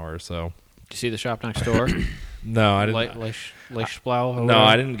for an hour or so. Did you see the shop next door? No, I didn't. Lichtblau? No,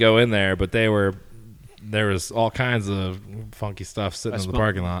 I didn't go in there, but there was all kinds of funky stuff sitting in the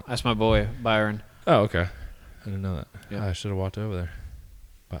parking lot. That's my boy, Byron. Oh, okay. I didn't know that. Yeah. I should have walked over there.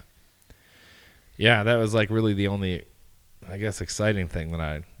 But yeah, that was like really the only, I guess, exciting thing that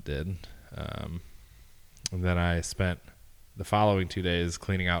I did. And then I spent the following 2 days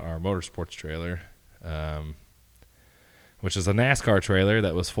cleaning out our motorsports trailer, which is a NASCAR trailer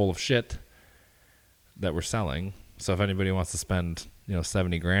that was full of shit that we're selling. So if anybody wants to spend,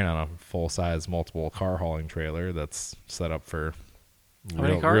 $70,000 on a full size multiple car hauling trailer that's set up for How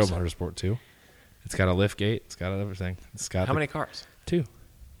many real cars? motorsport too. It's got a lift gate. It's got everything. It's got How many cars? 2.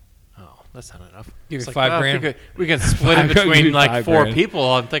 Oh, that's not enough. Give It's you $5,000. We could split it I'll give between you like 4 $5,000. people.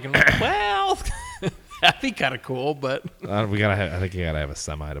 I'm thinking, well, that'd be kind of cool, but I think you gotta have a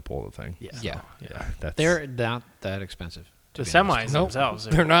semi to pull the thing. yeah. Yeah, that's They're not that expensive. The semis Nope. themselves,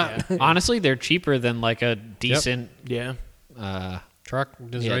 They're not. Honestly, they're cheaper than like a decent. Yeah. Truck,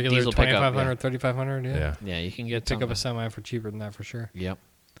 just Yeah, regular diesel pickup, 2,500, 3,500. Yeah. Yeah, you can get Pick up something. a semi for cheaper than that for sure. Yep.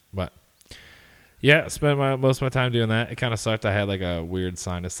 But yeah, spent most of my time doing that. It kind of sucked. I had like a weird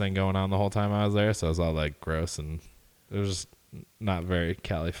sinus thing going on the whole time I was there, so it was all like gross and it was just not very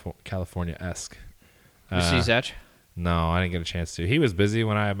California-esque. You see Zach? No, I didn't get a chance to. He was busy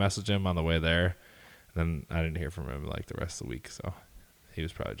when I messaged him on the way there. Then I didn't hear from him like the rest of the week, so he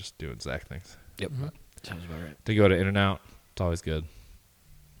was probably just doing Zach things. Yep. Sounds about right. To go to In-N-Out, it's always good.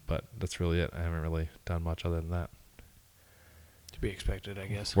 But that's really it. I haven't really done much other than that. To be expected, I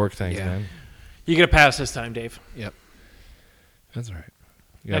guess. Work things, Yeah. man. You get a pass this time, Dave. Yep. That's all right.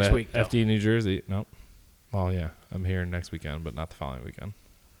 You Next got week, though. FD New Jersey. Nope. Well, yeah. I'm here next weekend, but not the following weekend.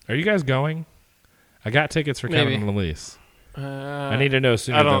 Are you guys going? I got tickets for Maybe. Kevin and Elise. I I need to know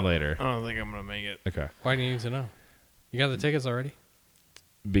sooner than later. I don't think I'm gonna make it. Okay. Why do you need to know? You got the tickets already?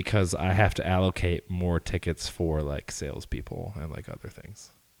 Because I have to allocate more tickets for like salespeople and like other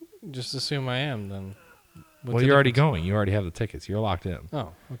things. Just assume I am then. What's Well, the you're already difference? going. You already have the tickets. You're locked in.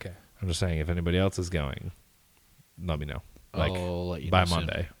 Oh, okay. I'm just saying, if anybody else is going, let me know. Like I'll let you by know soon.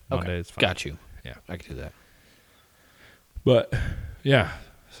 Monday. Okay. Monday is fine. Got you. Yeah. I can do that. But yeah,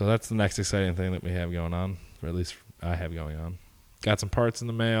 so that's the next exciting thing that we have going on, or at least I have going on. Got some parts in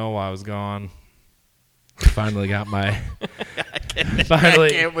the mail while I was gone. Finally got my. I Finally,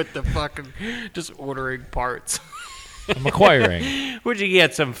 can't with the fucking just ordering parts. I'm acquiring. Would you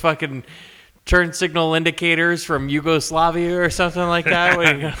get some fucking turn signal indicators from Yugoslavia or something like that?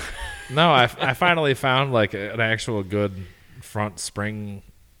 What do you- No, I finally found like an actual good front spring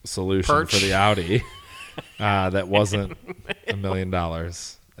solution Perch? for the Audi that wasn't $1 million,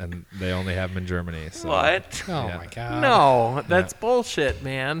 and they only have them in Germany. So. What? Oh Yeah. my god. No, that's bullshit,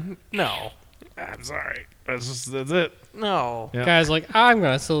 man. No, I'm sorry. That's it. no. Yeah. Guy's like, I'm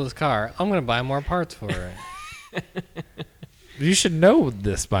gonna sell this car. I'm gonna buy more parts for it. You should know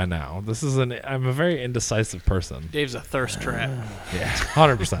this by now. I'm a very indecisive person. Dave's a thirst trap. Yeah,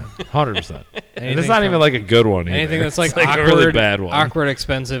 100%, 100%. And it's Anything not even from- like a good one. Either. Anything that's like, It's awkward, a really bad one. awkward,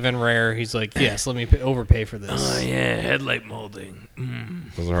 expensive, and rare, he's like, yes, let me overpay for this. Oh yeah, headlight molding.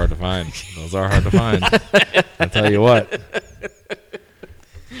 Those are hard to find. Those are hard to find. I tell you what.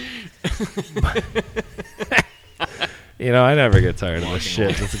 I never get tired of this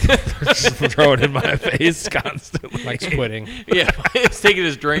shit. Just throw it in my face constantly. Mike's quitting. Yeah, he's taking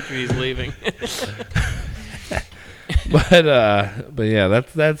his drink and he's leaving. But yeah,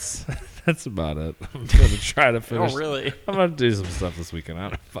 that's about it. I'm gonna try to finish. Oh really? I'm gonna do some stuff this weekend. I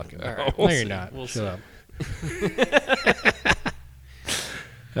don't fucking know. All right. No, you're not. We'll Shut see.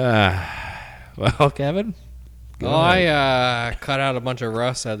 up. Well, Kevin. go Oh, ahead. I cut out a bunch of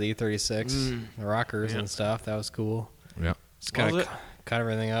rust out of the E36, the rockers Yeah. and stuff. That was cool. Yeah. Just What kind was of it? cut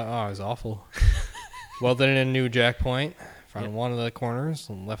everything out. Oh, it was awful. Welded in a new jack point. Found one of the corners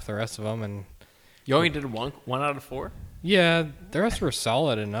and left the rest of them. And You only did one out of 4. yeah, the rest were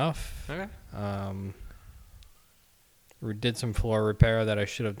solid enough. Okay. We did some floor repair that I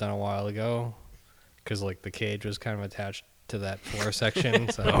should have done a while ago because like the cage was kind of attached to that floor section.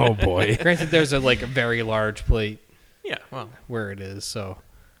 So. Oh boy. Granted, there's a very large plate Yeah. Well. where it is, so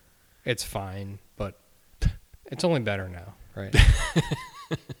it's fine. But it's only better now, right?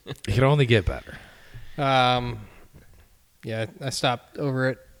 It can only get better. Yeah, I stopped over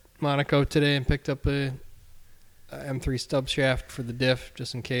at Monaco today and picked up a M3 stub shaft for the diff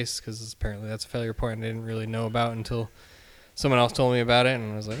just in case, because apparently that's a failure point I didn't really know about until someone else told me about it,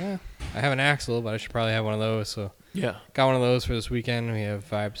 and I was like, I have an axle, but I should probably have one of those. So Yeah. got one of those for this weekend. We have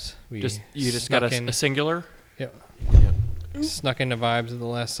Vibes. We You just got snuck a singular. Yep. Snuck into Vibes at the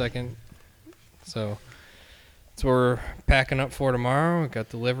last second. So that's what we're packing up for tomorrow. We got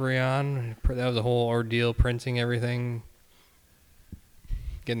delivery on. That was a whole ordeal, printing everything,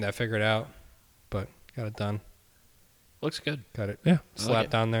 getting that figured out, but got it done. Looks good. Got it Yeah.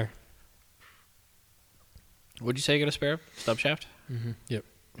 slapped it. on there. What'd you say you got a spare? Stub shaft? Yep.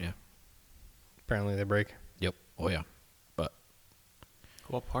 Yeah. Apparently they break. Yep. Oh, yeah. But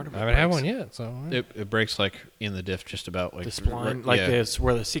What part of it? I haven't had breaks? one yet, so it breaks like in the diff just about like The spline, right, like yeah, this,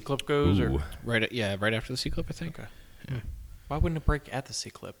 where the C clip goes, Ooh. or right after the C clip, I think. okay. Why wouldn't it break at the C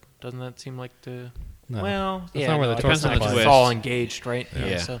clip? Doesn't that seem like the No. Well, That's yeah, not where no, the it depends torsion on the applies. It's all engaged, right?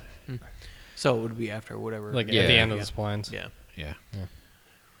 Yeah. So it would be after whatever. Like Yeah. at the end of Yeah. the splines. Yeah. Yeah.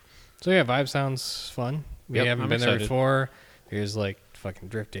 So yeah, Vibe sounds fun. We Yep, haven't I'm been there excited. before. There's like fucking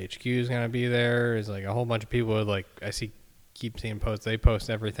Drift HQ is gonna be there. There's like a whole bunch of people with, like keep seeing posts. They post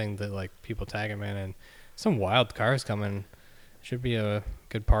everything that like people tag them in, and some wild cars coming. Should be a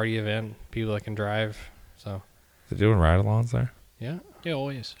good party event. People that can drive. So They're doing ride-alongs there. yeah, Yeah,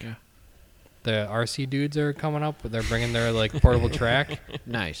 always. Yeah. the RC dudes are coming up. They're bringing their like portable track.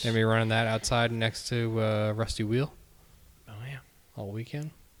 Nice. They're gonna be running that outside next to Rusty Wheel Oh yeah. all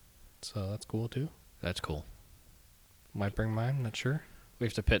weekend. So that's cool too. That's cool. Might bring mine. Not sure. We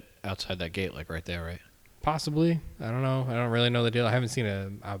have to pit outside that gate, like right there, right? Possibly. I don't know. I don't really know the deal. I haven't seen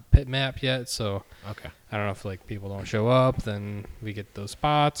a pit map yet, so Okay. I don't know if like people don't show up, then we get those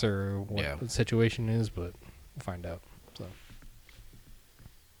spots, or what Yeah. the situation is. But we'll find out. So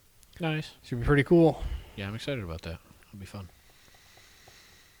Nice. should be pretty cool. Yeah, I'm excited about that. It'll be fun.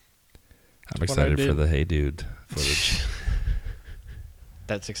 I'm That's what I excited for did. the Hey Dude footage.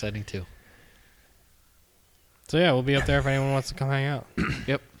 That's exciting too. So yeah, we'll be up there if anyone wants to come hang out.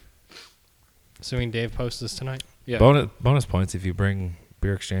 Yep. Assuming Dave posts this tonight. Yeah. Bonus points if you bring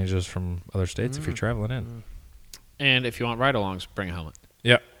beer exchanges from other states if you're traveling in. And if you want ride-alongs, bring a helmet.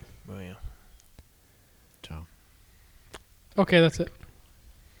 Yep. Oh yeah. So. Okay, that's it.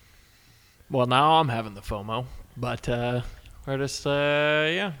 Well, now I'm having the FOMO, but we're just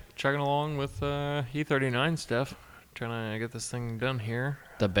chugging along with E39 stuff, trying to get this thing done here.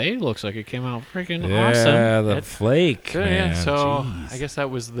 The bay looks like it came out freaking Yeah, awesome. the It- flake, Good, man. yeah. So Jeez. I guess that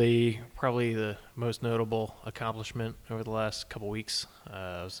was probably the most notable accomplishment over the last couple weeks.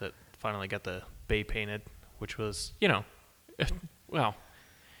 Was that finally got the bay painted, which was well,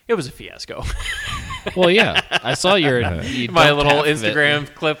 it was a fiasco. Well, yeah. I saw your My little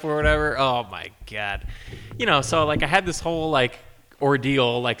Instagram clip or whatever. Oh my god. So like I had this whole like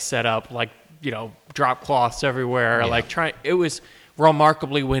ordeal like set up, like, drop cloths everywhere, Yeah. it was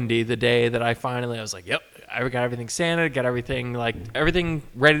remarkably windy the day that I was like, yep, I got everything sanded, got everything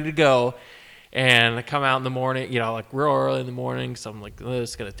ready to go. And I come out in the morning, like real early in the morning, so I'm like, oh,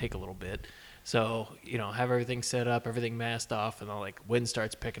 it's gonna take a little bit. So, have everything set up, everything masked off, and then like wind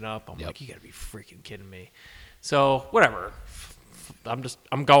starts picking up. I'm like, you gotta be freaking kidding me. So whatever.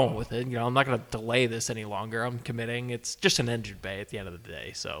 I'm going with it. I'm not gonna delay this any longer. I'm committing. It's just an engine bay at the end of the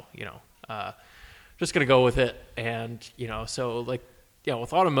day. So, just gonna go with it. And, so like,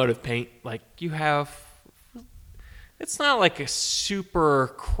 with automotive paint, like it's not like a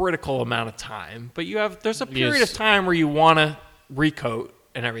super critical amount of time, but there's a period of time where you want to recoat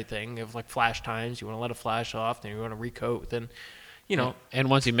and everything. Of like flash times, you want to let it flash off, then you want to recoat, then, And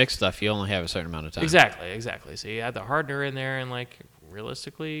once you mix stuff, you only have a certain amount of time. Exactly. So you add the hardener in there, and like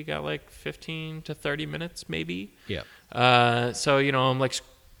realistically, you got like 15 to 30 minutes maybe. Yeah. So I'm like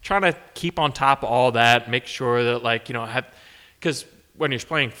trying to keep on top of all that, make sure that like because when you're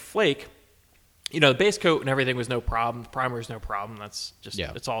spraying flake, the base coat and everything was no problem. The primer is no problem. That's just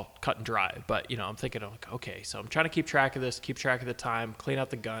it's all cut and dry. But I'm thinking like, okay, so I'm trying to keep track of this, keep track of the time, clean out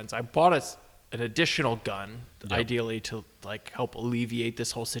the guns. I bought an additional gun, ideally to like help alleviate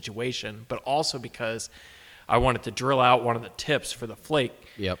this whole situation, but also because I wanted to drill out one of the tips for the flake.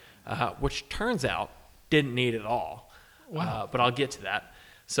 Yep. Which turns out didn't need it all. Wow. But I'll get to that.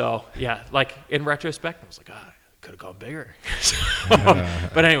 So yeah, like in retrospect, I was like, could have gone bigger.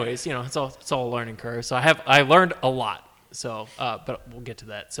 But anyways, it's all a learning curve. So I learned a lot. So, but we'll get to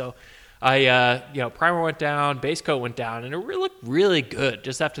that. So I, primer went down, base coat went down, and it looked really good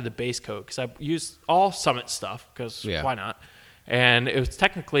just after the base coat because I used all Summit stuff because why not? And it was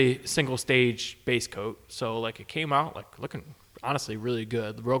technically single stage base coat. So like it came out like looking honestly really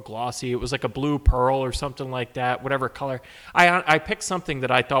good, real glossy. It was like a blue pearl or something like that, whatever color. I picked something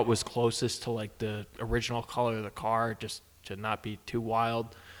that I thought was closest to like the original color of the car, just to not be too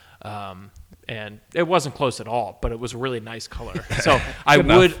wild. And it wasn't close at all, but it was a really nice color. So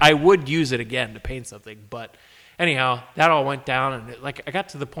I would use it again to paint something. But anyhow, that all went down, and I got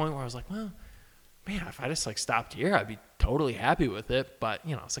to the point where I was like, well, man, if I just like stopped here, I'd be totally happy with it. But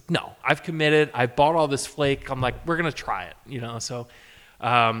it's like, no, I've committed. I bought all this flake. I'm like, we're gonna try it. So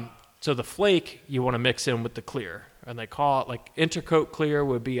the flake you want to mix in with the clear, and they call it like intercoat clear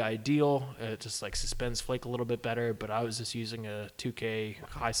would be ideal. It just like suspends flake a little bit better. But I was just using a 2K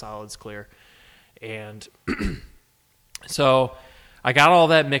high solids clear, and so I got all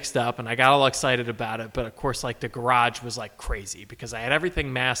that mixed up and I got all excited about it. But of course, like the garage was like crazy because I had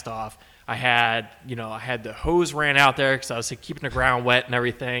everything masked off. I had the hose ran out there because I was like, keeping the ground wet and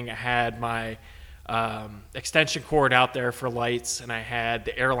everything. I had my extension cord out there for lights, and I had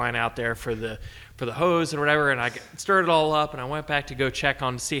the airline out there for the for the hose and whatever, and I stirred it all up, and I went back to go check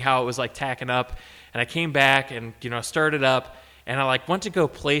on to see how it was like tacking up, and I came back and stirred it up, and I like went to go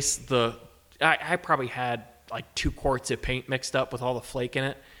place I probably had like 2 quarts of paint mixed up with all the flake in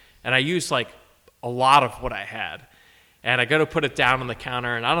it, and I used like a lot of what I had. And I go to put it down on the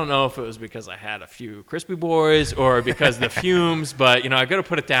counter, and I don't know if it was because I had a few Crispy Boys or because of the fumes, but, I go to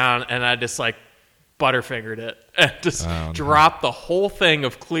put it down, and I just, like, butterfingered it and just dropped the whole thing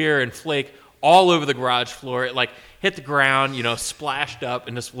of clear and flake all over the garage floor. It, like, hit the ground, splashed up,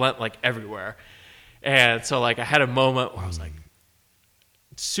 and just went, like, everywhere. And so, like, I had a moment where I was, like,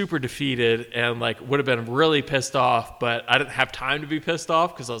 super defeated and, like, would have been really pissed off, but I didn't have time to be pissed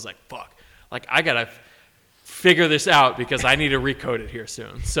off because I was like, fuck. Like, I got to figure this out because I need to recoat it here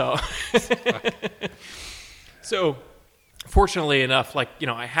soon. So, fortunately enough, like,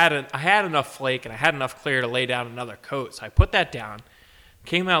 I had enough flake and I had enough clear to lay down another coat. So I put that down,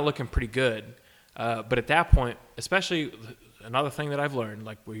 came out looking pretty good. But at that point, especially another thing that I've learned,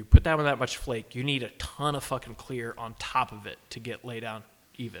 like when you put down that much flake, you need a ton of fucking clear on top of it to get lay down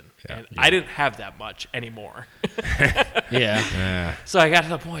even. Yeah. And I didn't have that much anymore. Yeah. So I got to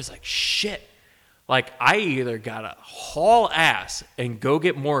the point, it's like, shit. Like, I either got to haul ass and go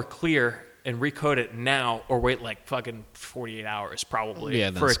get more clear and recoat it now or wait like fucking 48 hours probably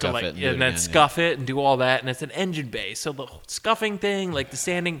Yeah, then for it to scuff like, it and do it and then again, scuff it and do all that. And it's an engine bay. So the scuffing thing, like the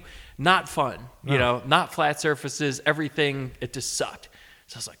sanding, not fun, not flat surfaces, everything. It just sucked.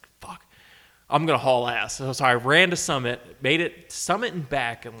 So I was like, fuck, I'm going to haul ass. So I ran to Summit, made it to Summit and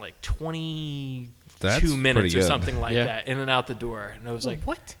back in like 22 That's minutes pretty or good. something like Yeah. that, in and out the door. And I was like,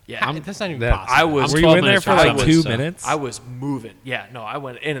 What? Yeah. That's not even That- possible. I was. Were you 12 in there minutes for from like Summit, 2 so- minutes? I was moving. Yeah, no, I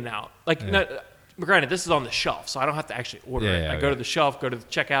went in and out. Like, no, granted, this is on the shelf, so I don't have to actually order it. Yeah, I go to the shelf, go to the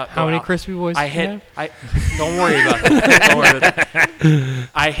checkout. How go many out. Crispy Boys I did you hit. Don't worry about that. Don't worry about that.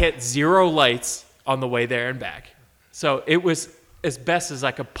 I hit 0 lights on the way there and back, so it was as best as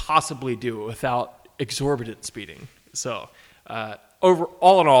I could possibly do without exorbitant speeding. So,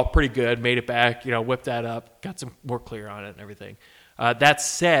 all in all, pretty good. Made it back. Whipped that up. Got some more clear on it and everything. That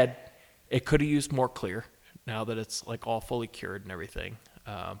said, it could have used more clear now that it's like all fully cured and everything.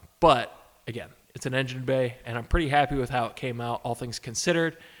 But again, it's an engine bay, and I'm pretty happy with how it came out, all things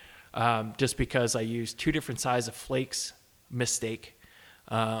considered. Just because I used 2 different sizes of flakes, mistake.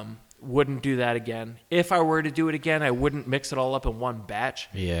 Wouldn't do that again. If I were to do it again, I wouldn't mix it all up in one batch.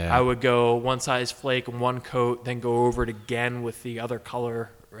 Yeah. I would go one size flake and 1 coat, then go over it again with the other color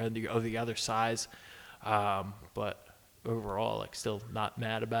or the other size. But overall, like, still not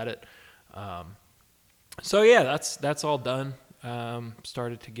mad about it. So yeah, that's all done.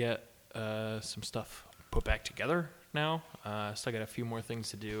 Started to get some stuff put back together now. Still got a few more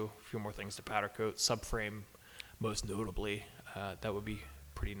things to do, a few more things to powder coat, subframe most notably. That would be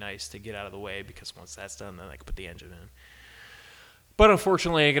pretty nice to get out of the way because once that's done, then I can put the engine in. But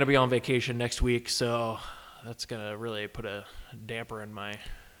unfortunately, I'm going to be on vacation next week, so that's going to really put a damper in my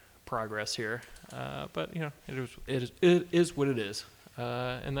progress here. But it is what it is,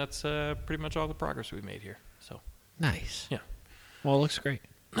 and that's pretty much all the progress we've made here. So Nice. yeah, Well, it looks great.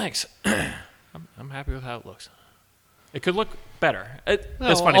 thanks. I'm happy with how it looks. It could look better. That's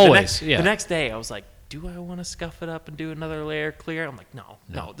Well, funny. always, yeah. The next day, I was like, do I want to scuff it up and do another layer clear? I'm like, no,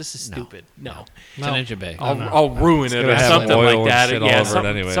 this is no, stupid. No. It's an engine bay. I'll ruin it gonna or have something oil like and that. shit all over it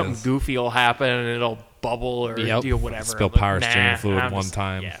anyways. Something goofy will happen and it'll bubble or Yep. do whatever. Spill I'm like, power steering fluid I'm one just-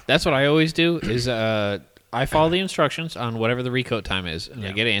 time. Yeah. That's what I always do. Is I follow the instructions on whatever the recoat time is, and I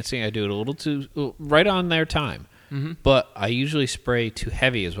Yeah. get antsy. I do it a little too right on their time. Mm-hmm. But I usually spray too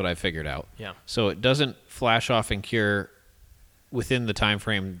heavy, is what I figured out. Yeah. So it doesn't flash off and cure within the time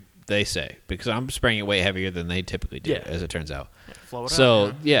frame they say, because I'm spraying it way heavier than they typically do, Yeah. as it turns out. Flow it So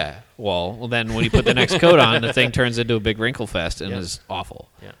out, yeah, well, then when you put the next coat on, the thing turns into a big wrinkle fest and Yeah. is awful.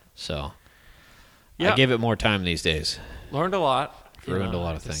 Yeah. So Yeah. I give it more time these days. Learned a lot. Ruined a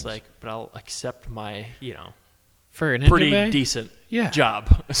lot of it's things. Like, but I'll accept my, For an engine pretty bay? decent Yeah.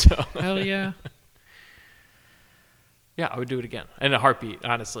 job. So Hell yeah. yeah, I would do it again in a heartbeat.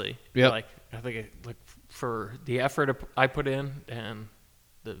 Honestly, Yep. Like I think for the effort I put in and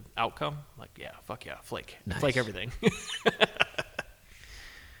the outcome, like yeah, fuck yeah, flake Nice. everything.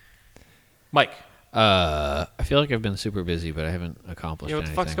 Mike, I feel like I've been super busy, but I haven't accomplished what the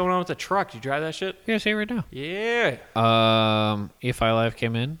anything. fuck's going on with the truck? Did you drive that shit? Yeah, say it right now. Yeah. EFI Live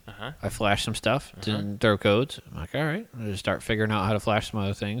came in. Uh-huh. I flashed some stuff, didn't throw codes. I'm like, all right, I'll just start figuring out how to flash some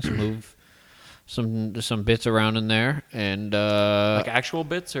other things, move some bits around in there, and Like actual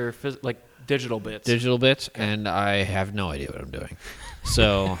bits or like digital bits? digital bits, and I have no idea what I'm doing.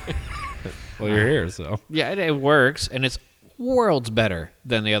 So Well, you're here, so yeah, it works, and it's worlds better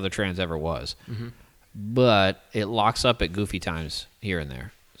than the other trans ever was. But it locks up at goofy times here and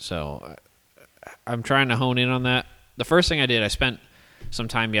there. So I'm trying to hone in on that. The first thing I did, I spent some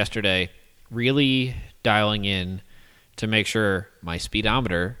time yesterday really dialing in to make sure my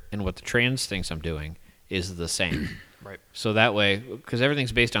speedometer and what the trans thinks I'm doing is the same. Right. So that way, because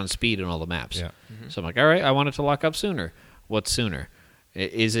everything's based on speed in all the maps. Yeah. So I'm like, all right, I want it to lock up sooner. What's sooner?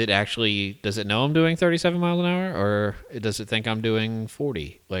 Is it actually, does it know I'm doing 37 miles an hour, or does it think I'm doing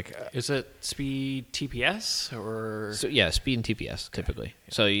 40? Like, Is it speed TPS or? so yeah, speed and TPS typically.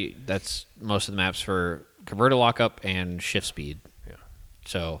 So that's most of the maps for converter lockup and shift speed. Yeah.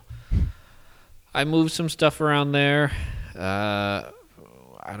 So I moved some stuff around there. I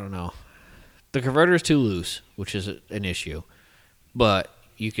don't know. The converter is too loose, which is an issue. But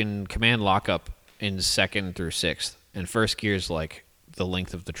you can command lockup in second through sixth, and first gear is like the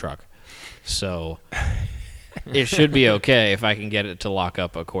length of the truck. So it should be okay if I can get it to lock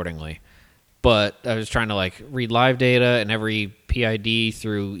up accordingly. But I was trying to like read live data and every PID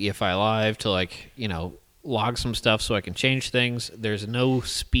through EFI Live to like, log some stuff so I can change things. There's no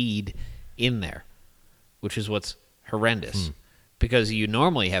speed in there, which is what's horrendous. Because you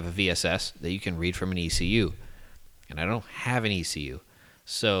normally have a VSS that you can read from an ECU, and I don't have an ECU.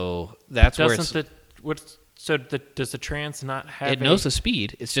 So that's where it's... does the trans not have? It knows the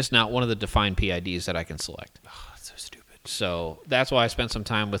speed. It's just not one of the defined PIDs that I can select. Oh, that's so stupid. So that's why I spent some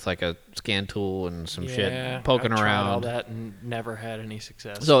time with like a scan tool and some shit poking I've tried around. all that and never had any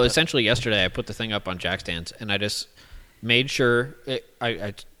success. So essentially, yesterday I put the thing up on jack stands, and I just made sure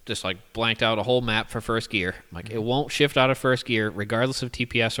I just like blanked out a whole map for first gear. I'm like, it won't shift out of first gear, regardless of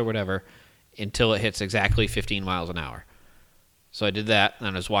TPS or whatever, until it hits exactly 15 miles an hour. So I did that, and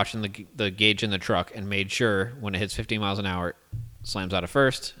I was watching the gauge in the truck and made sure when it hits 15 miles an hour, it slams out of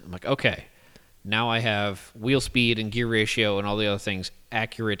first. I'm like, okay, now I have wheel speed and gear ratio and all the other things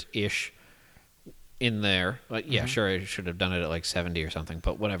accurate-ish in there. But yeah, sure, I should have done it at like 70 or something,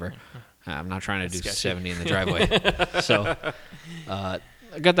 but whatever. I'm not trying to do 70 in the driveway. So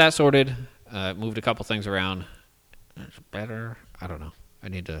I got that sorted, moved a couple things around. It's better. I don't know. I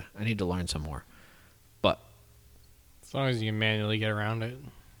need to learn some more. But As long as you can manually get around it.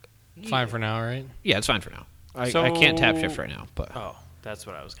 Fine for now, right? yeah, it's fine for now. I can't tap shift right now, but Oh, that's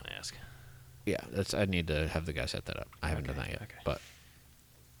what I was going to ask. yeah, I need to have the guy set that up. I haven't done that yet, but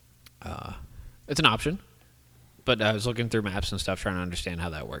it's an option. But I was looking through maps and stuff, trying to understand how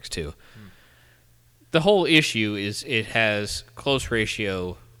that works too. The whole issue is it has close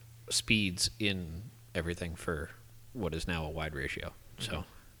ratio speeds in everything for what is now a wide ratio. So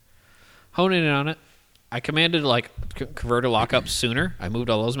honing in on it. I commanded like converter lockup sooner. I moved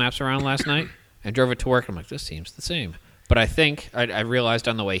all those maps around last night and drove it to work. I'm like, this seems the same. But I think I realized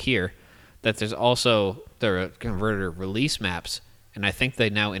on the way here that there are converter release maps, and I think they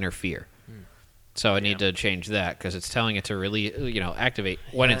now interfere. So I need to change that because it's telling it to activate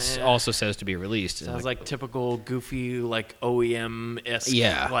when it also says to be released. Sounds like typical goofy, like OEM-esque,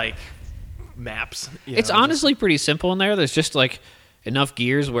 Yeah. like maps. It's honestly pretty simple in there. There's just like enough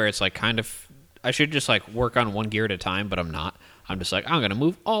gears where it's like kind of I should just like work on one gear at a time, but I'm not. I'm just like I'm going to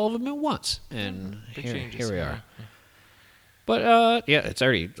move all of them at once, and here we are. But yeah, it's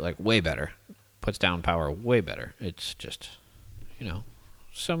already like way better. Puts down power way better. It's just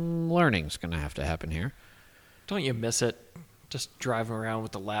some learning's going to have to happen here. Don't you miss it? Just driving around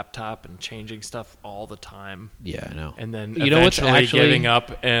with the laptop and changing stuff all the time. Yeah, I know. And then You know what's eventually actually- giving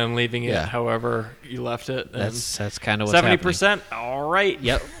up and leaving it Yeah. however you left it. That's kind of what's 70%. All right.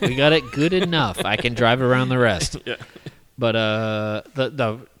 Yep, we got it good enough. I can drive around the rest. Yeah. But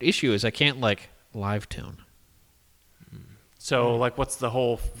the issue is I can't like live tune. So, like, what's the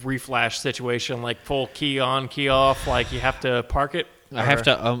whole reflash situation? Like, full key on, key off? Like, you have to park it? I have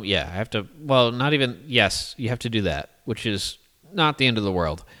to. Well, not even. Yes, you have to do that, which is not the end of the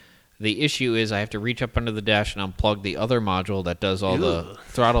world. The issue is I have to reach up under the dash and unplug the other module that does all the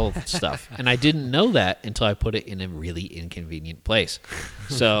throttle stuff, and I didn't know that until I put it in a really inconvenient place.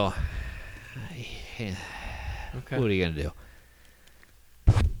 So, what are you gonna do?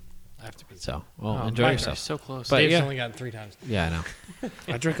 I have to be. So, well, Oh, enjoy man, yourself. you're so close. But Dave's yeah. only gotten 3 times. Yeah,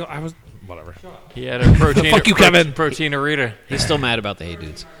 I know. I was whatever. He had a protein. Fuck you, Kevin. Protein Arita. He's still mad about the Hey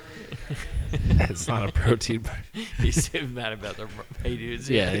Dudes. It's not a protein bar. He's still mad about the hey dudes.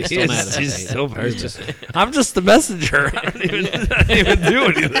 Yeah, he's still mad about He's the Hey still Dudes. very I'm just the messenger. I don't even do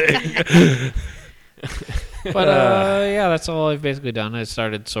anything. But yeah, that's all I've basically done. I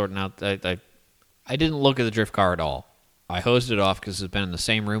started sorting out. I didn't look at the drift car at all. I hosed it off because it's been in the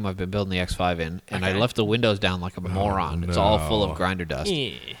same room I've been building the X5 in, and I left the windows down like a moron. It's all full of grinder dust.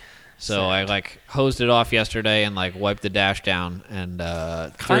 Yeah. So I like hosed it off yesterday and like wiped the dash down and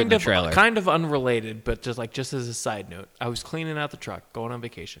threw it in the trailer. Kind of unrelated, but just as a side note, I was cleaning out the truck, going on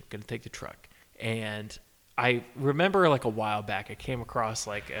vacation, going to take the truck, and I remember like a while back, I came across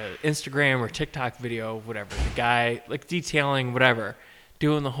like an Instagram or TikTok video, whatever, the guy like detailing whatever,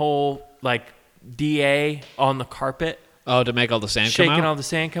 doing the whole like DA on the carpet. Oh, to make all the sand come shaking out? all the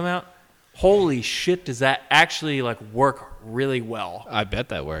sand come out. Holy shit, does that actually like work really well? I bet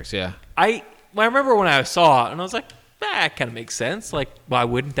that works, yeah. I remember when I saw it and I was like, that kind of makes sense. Like, why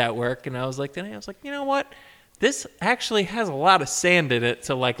wouldn't that work? And I was like, you know what? This actually has a lot of sand in it,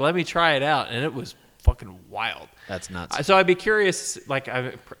 so like, let me try it out. And it was fucking wild. That's nuts. So I'd be curious, like,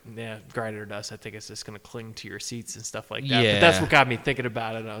 grinder dust, I think it's just going to cling to your seats and stuff like that. Yeah. But that's what got me thinking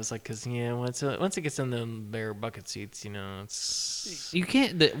about it. I was like, because, once it gets in them bare bucket seats, it's... You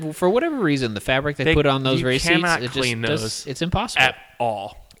can't, for whatever reason, the fabric they put on those you race seats, cannot it clean just those it's impossible. at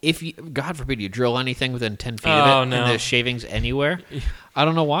all. If you, God forbid, you drill anything within 10 feet of it and there's shavings anywhere, I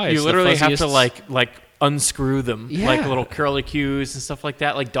don't know why. You It's literally the have to fuzziest- like unscrew them, Yeah. like little curly cues and stuff like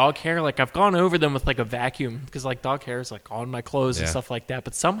that. Like dog hair, like I've gone over them with like a vacuum because like dog hair is like on my clothes and Yeah. stuff like that.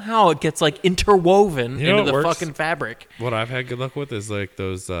 But somehow it gets like interwoven You know into what the works? fucking fabric. What I've had good luck with is like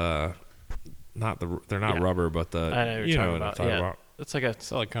those, they're not Yeah. rubber, but I know what you're you know talking what about. I'm talking Yeah. about. It's like a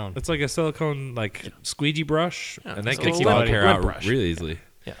Silicone. It's like a silicone like squeegee brush, and that it's a gets little dog hair lint out brush. really easily.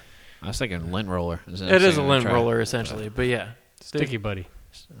 I was thinking lint roller. it is a lint roller essentially, but yeah, Sticky buddy.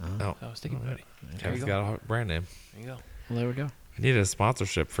 Oh, Oh, sticky buddy. Kevin's got a brand name. There you go. Well, there we go. We need a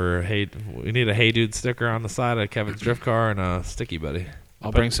sponsorship for we need a Hey Dude sticker on the side of Kevin's drift car and a sticky buddy.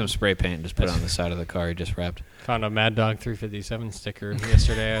 I'll bring some spray paint and just put it on the side of the car he just wrapped. Found a Mad Dog 357 sticker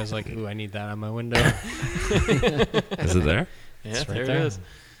yesterday. I was like, ooh, I need that on my window. Is it there? Yeah, It's right there there. it is.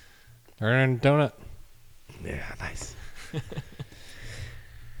 Or in a donut. Yeah, nice.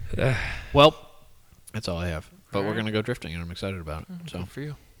 Well, that's all I have. But we're going to go drifting, and I'm excited about it. So, Good for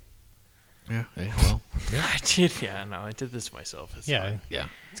you. yeah. Hey, well, I did. Yeah, no, I did this myself. It's Yeah. fine. yeah.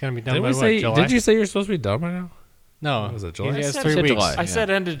 It's going to be done Did by we what, say? July? Did you say you're supposed to be done by now? No. Was it July? He has I 3 said weeks. July. I said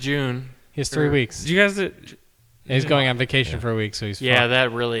end of June. He has 3 weeks. Did you guys? He's going on vacation for a week, so he's Yeah, fucked.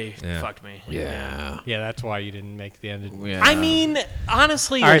 that really Yeah. fucked me. Yeah. Yeah, that's why you didn't make the end of Yeah. I mean,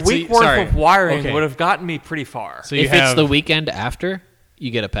 honestly, All right, a so week you- worth sorry. of wiring Okay. would have gotten me pretty far. So you if have, it's the weekend after,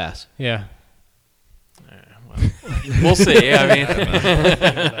 you get a pass. Yeah. We'll see. I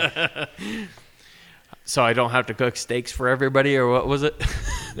mean, so I don't have to cook steaks for everybody, or what was it?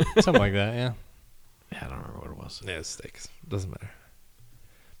 Something like that, yeah. I don't remember what it was. Yeah, it's steaks. Doesn't matter.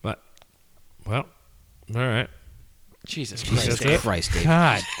 But well, all right. Jesus That's Christ! it? Christ, Dave.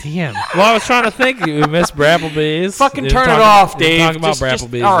 God damn. Well, I was trying to think. You missed Brapplebee's. Fucking You turn talk- it off, you Dave. Talk about Just-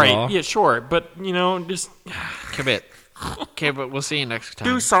 Brapplebee's. all at right, all. yeah, sure, but just Commit. Okay, but we'll see you next time.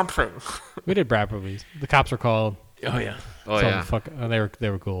 do something. We did Brapplebee's. The cops were called. Oh yeah. Oh, Some yeah. they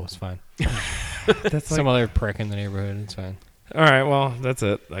were cool. It's fine. That's Some other prick in the neighborhood. It's fine. all right. Well, that's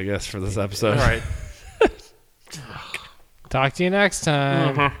it. I guess for this episode. All right. Talk to you next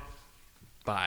time.